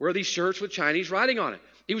 Wear these shirts with Chinese writing on it.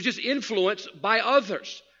 He was just influenced by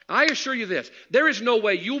others. I assure you this, there is no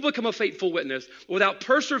way you'll become a faithful witness without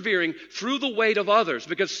persevering through the weight of others,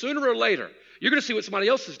 because sooner or later, you're going to see what somebody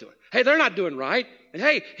else is doing. Hey, they're not doing right. And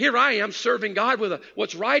hey, here I am serving God with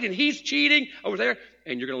what's right, and he's cheating over there.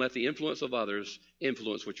 And you're going to let the influence of others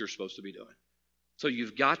influence what you're supposed to be doing. So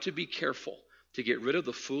you've got to be careful to get rid of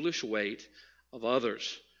the foolish weight of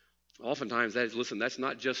others. Oftentimes, that's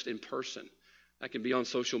not just in person. That can be on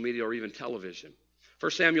social media or even television.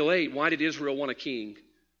 1 Samuel 8, why did Israel want a king?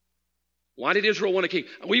 Why did Israel want a king?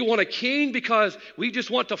 We want a king because we just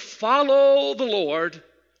want to follow the Lord.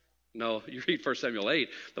 No, you read 1 Samuel 8.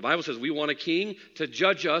 The Bible says we want a king to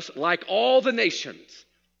judge us like all the nations.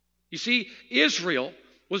 You see, Israel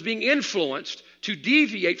was being influenced to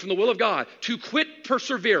deviate from the will of God, to quit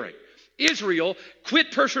persevering. Israel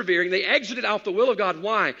quit persevering. They exited out the will of God.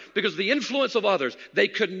 Why? Because of the influence of others. They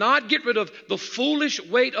could not get rid of the foolish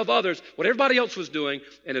weight of others, what everybody else was doing,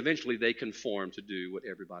 and eventually they conformed to do what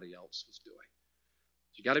everybody else was doing.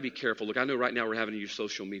 You got to be careful. Look, I know right now we're having to use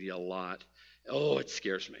social media a lot. Oh, it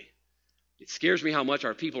scares me. It scares me how much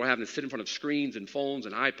our people are having to sit in front of screens and phones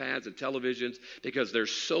and iPads and televisions because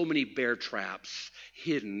there's so many bear traps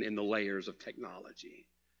hidden in the layers of technology.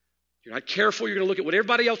 If you're not careful, you're going to look at what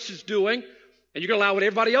everybody else is doing, and you're going to allow what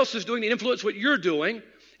everybody else is doing to influence what you're doing.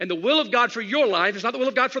 And the will of God for your life is not the will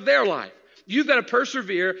of God for their life. You've got to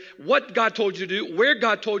persevere what God told you to do, where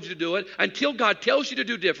God told you to do it, until God tells you to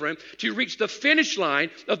do different, to reach the finish line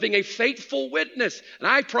of being a faithful witness. And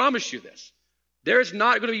I promise you this. There is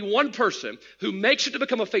not going to be one person who makes it to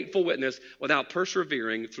become a faithful witness without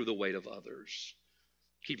persevering through the weight of others.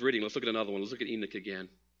 Keep reading. Let's look at another one. Let's look at Enoch again.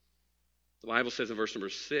 The Bible says in verse number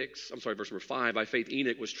 5, by faith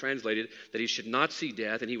Enoch was translated that he should not see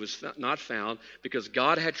death, and he was not found because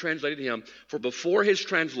God had translated him. For before his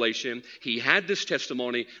translation, he had this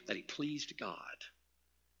testimony that he pleased God.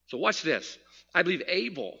 So watch this. I believe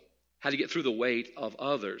Abel had to get through the weight of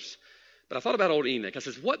others. But I thought about old Enoch. I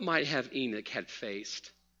says, what might have Enoch had faced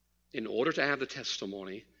in order to have the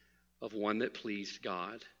testimony of one that pleased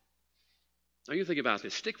God? Now you think about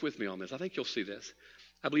this. Stick with me on this. I think you'll see this.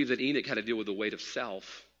 I believe that Enoch had to deal with the weight of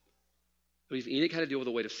self. I believe Enoch had to deal with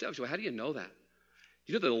the weight of self. So how do you know that?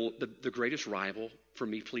 You know the greatest rival for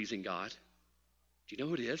me pleasing God? Do you know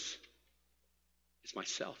who it is? It's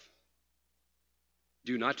myself.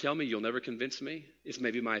 Do not tell me, you'll never convince me. It's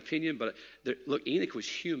maybe my opinion, but look, Enoch was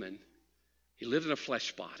human. He lived in a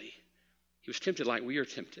flesh body. He was tempted like we are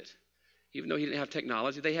tempted. Even though he didn't have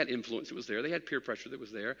technology, they had influence that was there. They had peer pressure that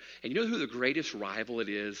was there. And you know who the greatest rival it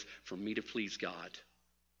is for me to please God?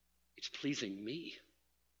 It's pleasing me.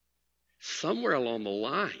 Somewhere along the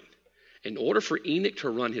line, in order for Enoch to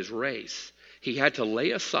run his race, he had to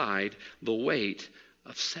lay aside the weight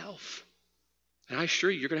of self. And I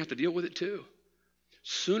assure you, you're going to have to deal with it too.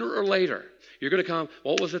 Sooner or later, you're going to come,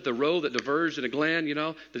 what was it, the road that diverged in a glen, you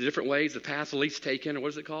know, the different ways, the path least taken, or what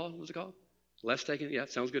is it called? What's it called? Less taken? Yeah,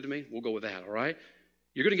 sounds good to me. We'll go with that, all right?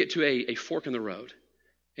 You're going to get to a fork in the road,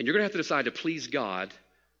 and you're going to have to decide to please God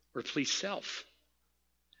or please self.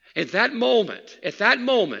 At that moment,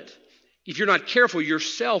 if you're not careful,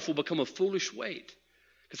 yourself will become a foolish weight.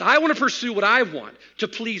 Because I want to pursue what I want, to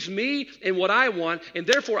please me and what I want, and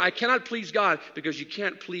therefore I cannot please God because you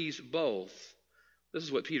can't please both. This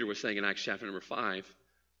is what Peter was saying in Acts chapter number 5.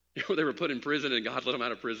 They were put in prison and God let them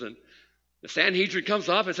out of prison. The Sanhedrin comes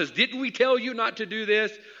up and says, didn't we tell you not to do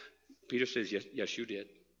this? Peter says, yes, you did.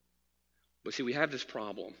 But see, we have this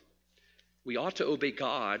problem. We ought to obey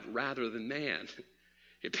God rather than man.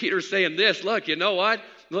 And Peter's saying this, look, you know what?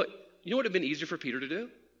 Look, you know what would have been easier for Peter to do?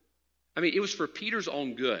 I mean, it was for Peter's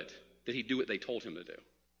own good that he do what they told him to do.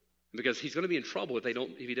 Because he's going to be in trouble if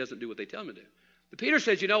he doesn't do what they tell him to do. But Peter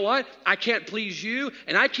says, you know what? I can't please you,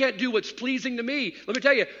 and I can't do what's pleasing to me. Let me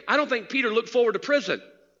tell you, I don't think Peter looked forward to prison.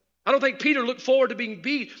 I don't think Peter looked forward to being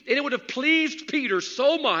beat. And it would have pleased Peter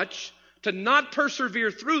so much to not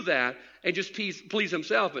persevere through that and just please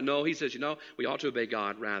himself. But no, he says, you know, we ought to obey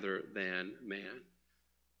God rather than man.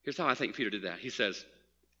 Here's how I think Peter did that. He says,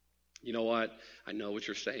 you know what? I know what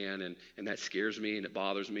you're saying, and that scares me, and it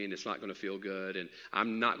bothers me, and it's not going to feel good, and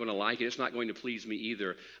I'm not going to like it. It's not going to please me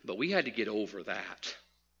either. But we had to get over that.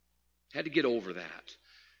 Had to get over that.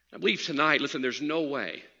 I believe tonight, listen, there's no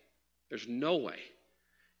way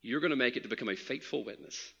you're going to make it to become a faithful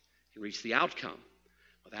witness and reach the outcome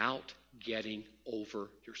without getting over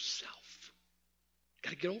yourself. You've got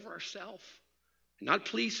to get over ourselves. Not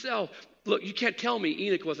please self. Look, you can't tell me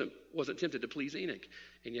Enoch wasn't tempted to please Enoch.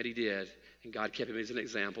 And yet he did. And God kept him as an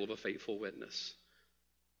example of a faithful witness.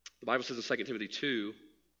 The Bible says in 2 Timothy 2,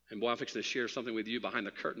 and boy, I'm fixing to share something with you behind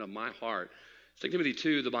the curtain of my heart. 2 Timothy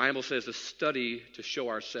 2, the Bible says to study to show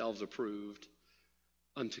ourselves approved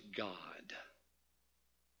unto God.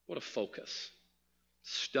 What a focus.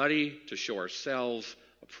 Study to show ourselves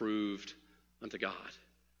approved unto God.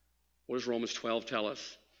 What does Romans 12 tell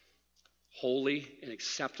us? Holy and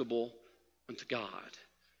acceptable unto God.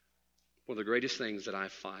 One of the greatest things that I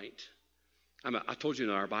fight. I told you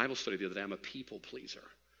in our Bible study the other day, I'm a people pleaser.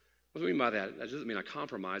 What do I mean by that? That doesn't mean I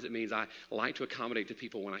compromise. It means I like to accommodate to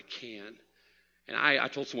people when I can. And I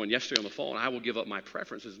told someone yesterday on the phone, I will give up my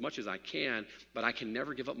preference as much as I can, but I can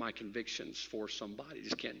never give up my convictions for somebody. I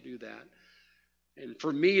just can't do that. And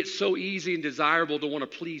for me, it's so easy and desirable to want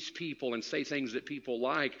to please people and say things that people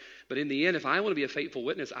like. But in the end, if I want to be a faithful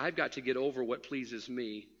witness, I've got to get over what pleases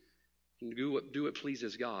me and do what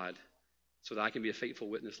pleases God so that I can be a faithful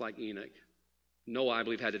witness like Enoch. Noah, I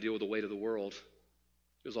believe, had to deal with the weight of the world.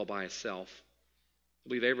 It was all by himself. I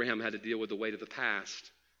believe Abraham had to deal with the weight of the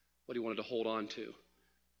past, what he wanted to hold on to,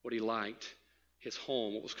 what he liked, his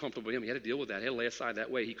home, what was comfortable with him. He had to deal with that. He had to lay aside that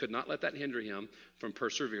weight. He could not let that hinder him from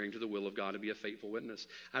persevering to the will of God and be a faithful witness.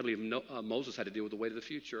 I believe Moses had to deal with the weight of the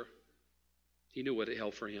future. He knew what it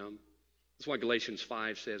held for him. That's why Galatians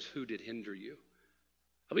 5 says, who did hinder you?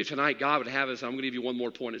 I believe tonight God would have us, I'm going to give you one more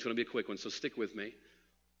point. It's going to be a quick one, so stick with me.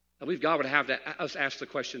 I believe God would have us ask the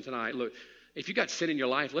question tonight. Look, if you got sin in your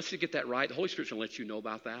life, let's just get that right. The Holy Spirit's going to let you know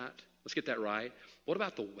about that. Let's get that right. What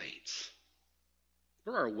about the weights?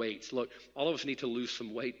 What are our weights? Look, all of us need to lose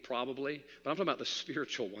some weight probably, but I'm talking about the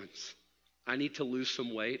spiritual ones. I need to lose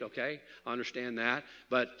some weight, okay? I understand that,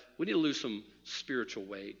 but we need to lose some spiritual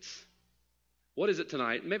weights. What is it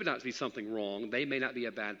tonight? Maybe not to be something wrong. They may not be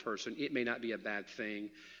a bad person. It may not be a bad thing,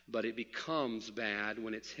 but it becomes bad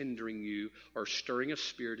when it's hindering you or stirring a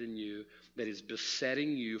spirit in you that is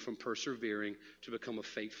besetting you from persevering to become a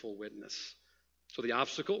faithful witness. So the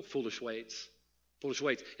obstacle, foolish weights. Foolish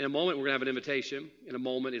weights. In a moment, we're going to have an invitation. In a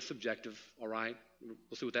moment, it's subjective, all right?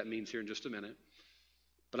 We'll see what that means here in just a minute.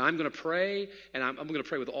 But I'm going to pray, and I'm going to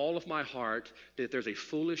pray with all of my heart that if there's a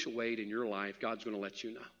foolish weight in your life, God's going to let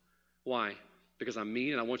you know. Why? Because I'm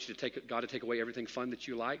mean and I want you to God to take away everything fun that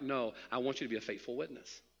you like? No, I want you to be a faithful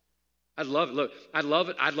witness. I'd love it. Look, I'd love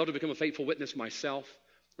it. I'd love to become a faithful witness myself.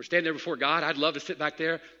 We're standing there before God. I'd love to sit back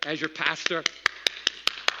there as your pastor,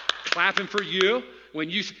 clapping for you. When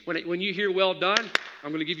you hear well done, I'm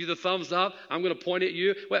going to give you the thumbs up. I'm going to point at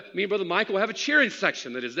you. Well, me and Brother Michael will have a cheering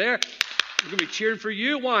section that is there. We're going to be cheering for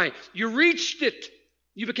you. Why? You reached it.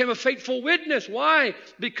 You became a faithful witness. Why?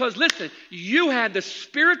 Because, listen, you had the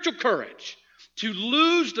spiritual courage to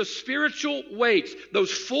lose the spiritual weights, those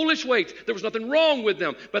foolish weights. There was nothing wrong with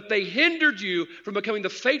them, but they hindered you from becoming the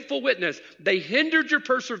faithful witness. They hindered your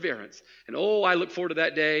perseverance. And I look forward to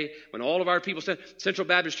that day when all of our people said, Central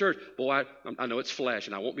Baptist Church, boy, I know it's flesh,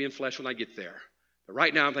 and I won't be in flesh when I get there. But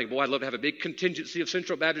right now I'm thinking, boy, I'd love to have a big contingency of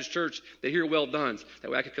Central Baptist Church that hear well done.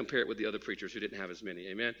 That way I could compare it with the other preachers who didn't have as many.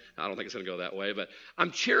 Amen? I don't think it's going to go that way, but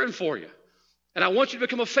I'm cheering for you. And I want you to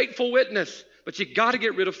become a faithful witness, but you got to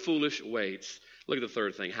get rid of foolish weights. Look at the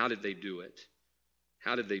third thing. How did they do it?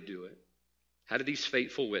 How did they do it? How did these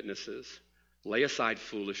faithful witnesses lay aside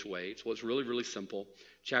foolish weights? Well, it's really, really simple.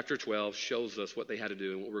 Chapter 12 shows us what they had to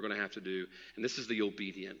do and what we're going to have to do. And this is the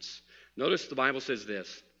obedience. Notice the Bible says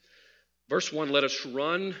this. Verse 1, let us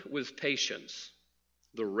run with patience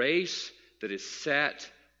the race that is set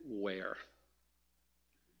where?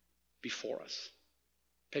 Before us.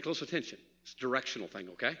 Pay close attention. It's a directional thing,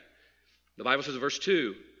 okay? The Bible says in verse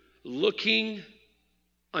 2, looking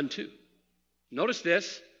unto. Notice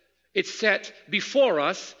this. It's set before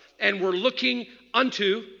us, and we're looking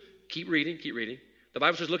unto. Keep reading, keep reading. The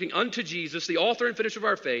Bible says, looking unto Jesus, the author and finisher of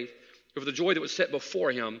our faith, who for the joy that was set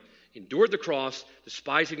before him, endured the cross,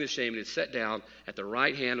 despising the shame, and is set down at the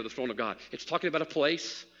right hand of the throne of God. It's talking about a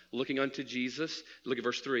place, looking unto Jesus. Look at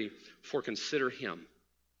verse 3. For consider him.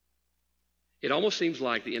 It almost seems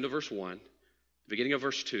like the end of verse 1, the beginning of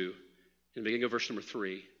verse 2, and the beginning of verse number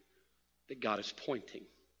 3, that God is pointing.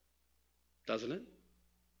 Doesn't it?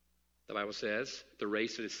 The Bible says, the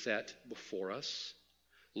race that is set before us,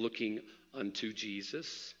 looking unto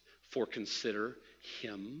Jesus, for consider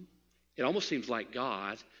him. It almost seems like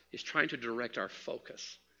God is trying to direct our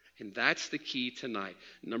focus. And that's the key tonight.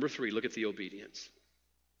 Number 3, look at the obedience.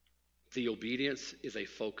 The obedience is a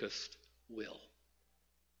focused will.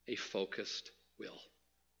 A focused will.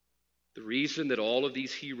 The reason that all of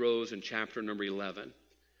these heroes in chapter number 11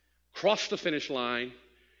 crossed the finish line,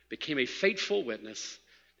 became a faithful witness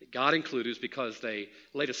that God included is because they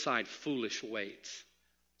laid aside foolish weights.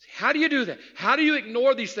 How do you do that? How do you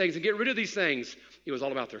ignore these things and get rid of these things? It was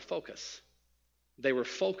all about their focus. They were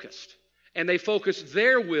focused. And they focused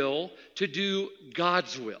their will to do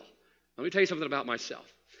God's will. Let me tell you something about myself.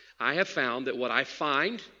 I have found that what I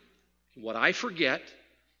find, what I forget,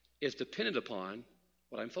 is dependent upon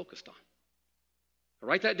what I'm focused on. I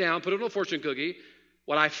write that down, put it on a fortune cookie.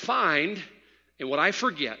 What I find and what I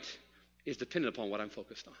forget is dependent upon what I'm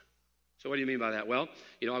focused on. So what do you mean by that? Well,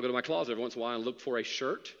 I'll go to my closet every once in a while and look for a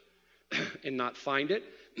shirt and not find it.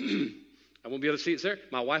 I won't be able to see it there.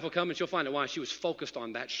 My wife will come and she'll find it. Why? She was focused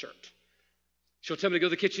on that shirt. She'll tell me to go to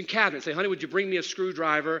the kitchen cabinet and say, honey, would you bring me a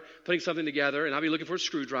screwdriver, putting something together? And I'll be looking for a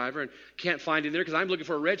screwdriver and can't find it in there because I'm looking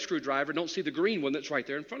for a red screwdriver, don't see the green one that's right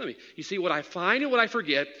there in front of me. You see, what I find and what I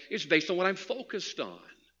forget is based on what I'm focused on.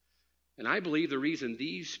 And I believe the reason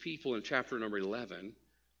these people in chapter number 11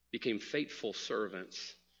 became faithful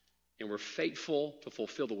servants and were faithful to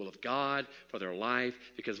fulfill the will of God for their life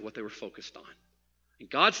because of what they were focused on. And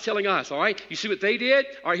God's telling us, all right, you see what they did?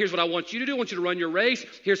 All right, here's what I want you to do. I want you to run your race.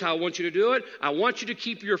 Here's how I want you to do it. I want you to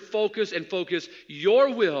keep your focus and focus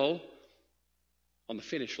your will on the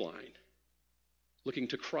finish line, looking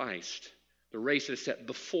to Christ, the race that is set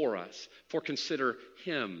before us, for consider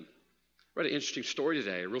Him. I read an interesting story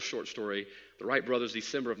today, a real short story. The Wright brothers,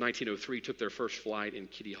 December of 1903, took their first flight in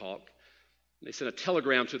Kitty Hawk. They sent a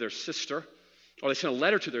telegram to their sister, or they sent a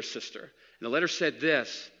letter to their sister. And the letter said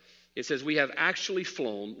this. It says, we have actually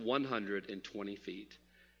flown 120 feet.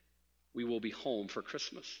 We will be home for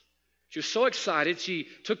Christmas. She was so excited, she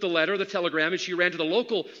took the letter, the telegram, and she ran to the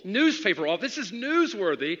local newspaper office. This is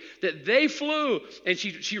newsworthy that they flew. And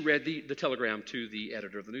she read the telegram to the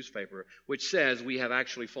editor of the newspaper, which says, we have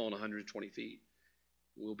actually flown 120 feet.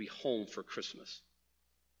 We'll be home for Christmas.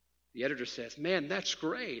 The editor says, man, that's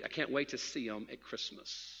great. I can't wait to see them at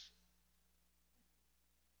Christmas.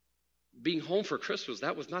 Being home for Christmas,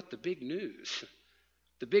 that was not the big news.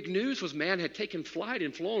 The big news was man had taken flight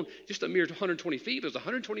and flown just a mere 120 feet. It was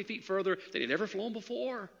 120 feet further than he'd ever flown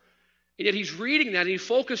before. And yet he's reading that and he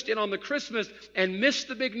focused in on the Christmas and missed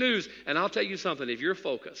the big news. And I'll tell you something, if your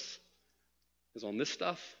focus is on this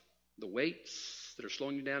stuff, the weights that are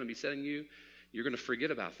slowing you down and besetting you, you're going to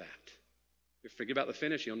forget about that. You'll forget about the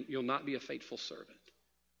finish. You'll not be a faithful servant.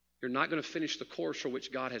 You're not going to finish the course for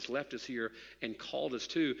which God has left us here and called us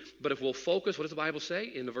to. But if we'll focus, what does the Bible say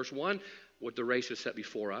in the verse 1? What the race is set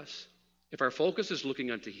before us. If our focus is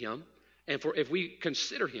looking unto Him, and if we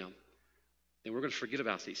consider Him, then we're going to forget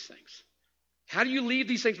about these things. How do you leave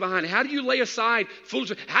these things behind? How do you lay aside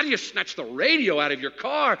foolishness? How do you snatch the radio out of your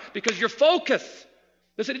car? Because you're focused.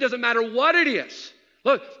 Listen, it doesn't matter what it is.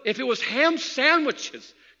 Look, if it was ham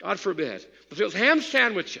sandwiches, God forbid, if it was ham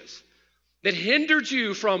sandwiches that hindered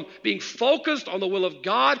you from being focused on the will of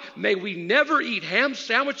God, may we never eat ham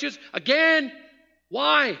sandwiches again.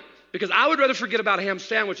 Why? Because I would rather forget about ham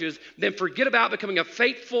sandwiches than forget about becoming a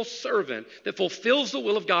faithful servant that fulfills the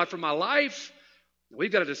will of God for my life.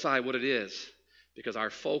 We've got to decide what it is, because our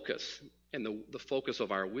focus and the focus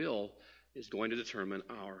of our will is going to determine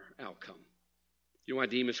our outcome. You know why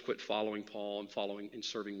Demas quit following Paul and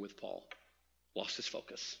serving with Paul? Lost his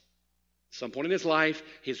focus. At some point in his life,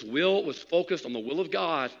 his will was focused on the will of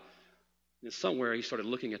God. And somewhere he started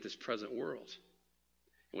looking at this present world.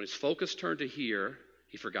 And when his focus turned to here,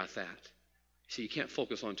 he forgot that. See, you can't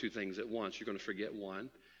focus on two things at once. You're going to forget one,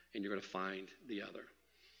 and you're going to find the other.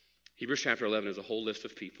 Hebrews chapter 11 is a whole list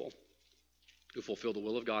of people who fulfill the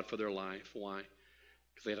will of God for their life. Why?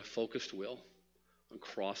 Because they had a focused will on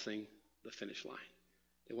crossing the finish line.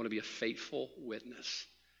 They want to be a faithful witness.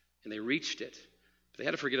 And they reached it. But they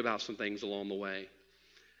had to forget about some things along the way.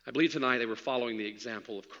 I believe tonight they were following the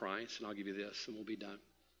example of Christ. And I'll give you this, and we'll be done.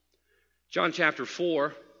 John chapter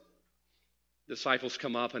 4, the disciples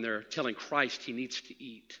come up, and they're telling Christ he needs to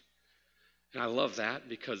eat. And I love that,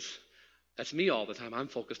 because that's me all the time. I'm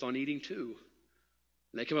focused on eating too.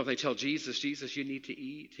 And they come up and they tell Jesus, Jesus, you need to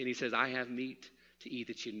eat. And he says, I have meat to eat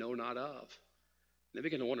that you know not of. And they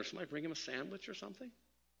begin to wonder, somebody bring him a sandwich or something?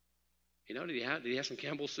 You know, did he have some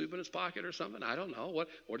Campbell's soup in his pocket or something? I don't know.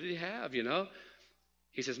 What did he have, you know?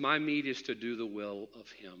 He says, my meat is to do the will of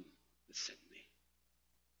him that sent me.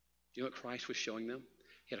 You know what Christ was showing them?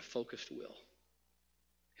 He had a focused will.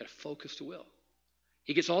 He had a focused will.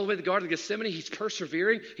 He gets all the way to the Garden of Gethsemane. He's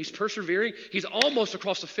persevering. He's almost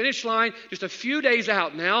across the finish line, just a few days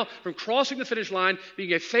out now from crossing the finish line,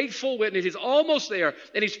 being a faithful witness. He's almost there,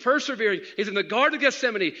 and he's persevering. He's in the Garden of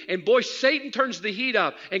Gethsemane, and boy, Satan turns the heat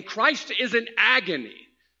up, and Christ is in agony.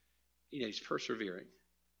 You know, he's persevering.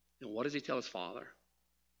 And what does he tell his Father?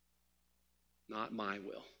 Not my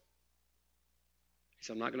will. He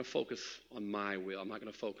said, I'm not going to focus on my will. I'm not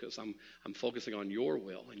going to focus. I'm focusing on your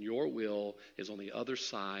will. And your will is on the other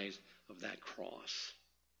side of that cross.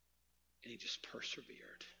 And he just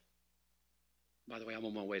persevered. By the way, I'm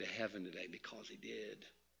on my way to heaven today because he did.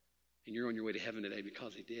 And you're on your way to heaven today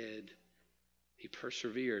because he did. He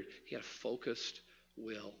persevered. He had a focused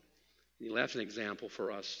will. And he left an example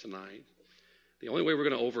for us tonight. The only way we're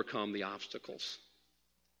going to overcome the obstacles,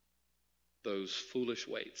 those foolish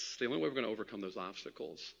weights, the only way we're going to overcome those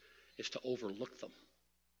obstacles is to overlook them.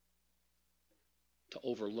 To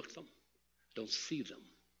overlook them. Don't see them.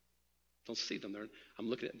 Don't see them. I'm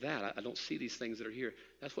looking at that. I don't see these things that are here.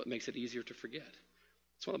 That's what makes it easier to forget.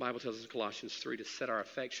 That's what the Bible tells us in Colossians 3, to set our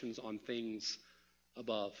affections on things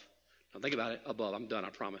above. Now think about it. Above. I'm done, I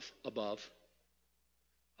promise. Above.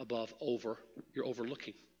 Above, over. You're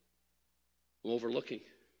overlooking. I'm overlooking.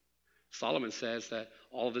 Solomon says that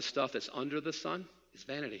all of this stuff that's under the sun is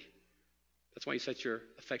vanity. That's why you set your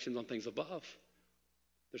affections on things above.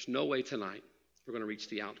 There's no way tonight we're going to reach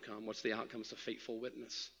the outcome. What's the outcome? It's a faithful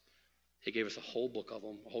witness. He gave us a whole book of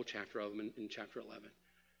them, a whole chapter of them in chapter 11.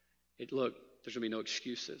 Look, there's going to be no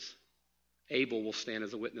excuses. Abel will stand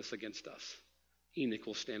as a witness against us. Enoch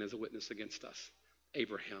will stand as a witness against us.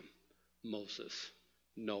 Abraham, Moses,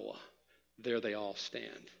 Noah, there they all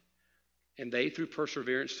stand. And they, through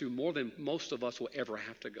perseverance, through more than most of us will ever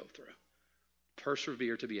have to go through,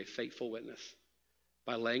 persevere to be a faithful witness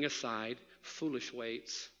by laying aside foolish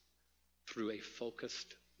weights through a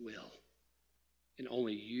focused will. And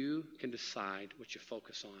only you can decide what you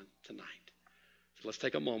focus on tonight. So let's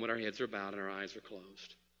take a moment. Our heads are bowed and our eyes are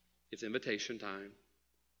closed. It's invitation time.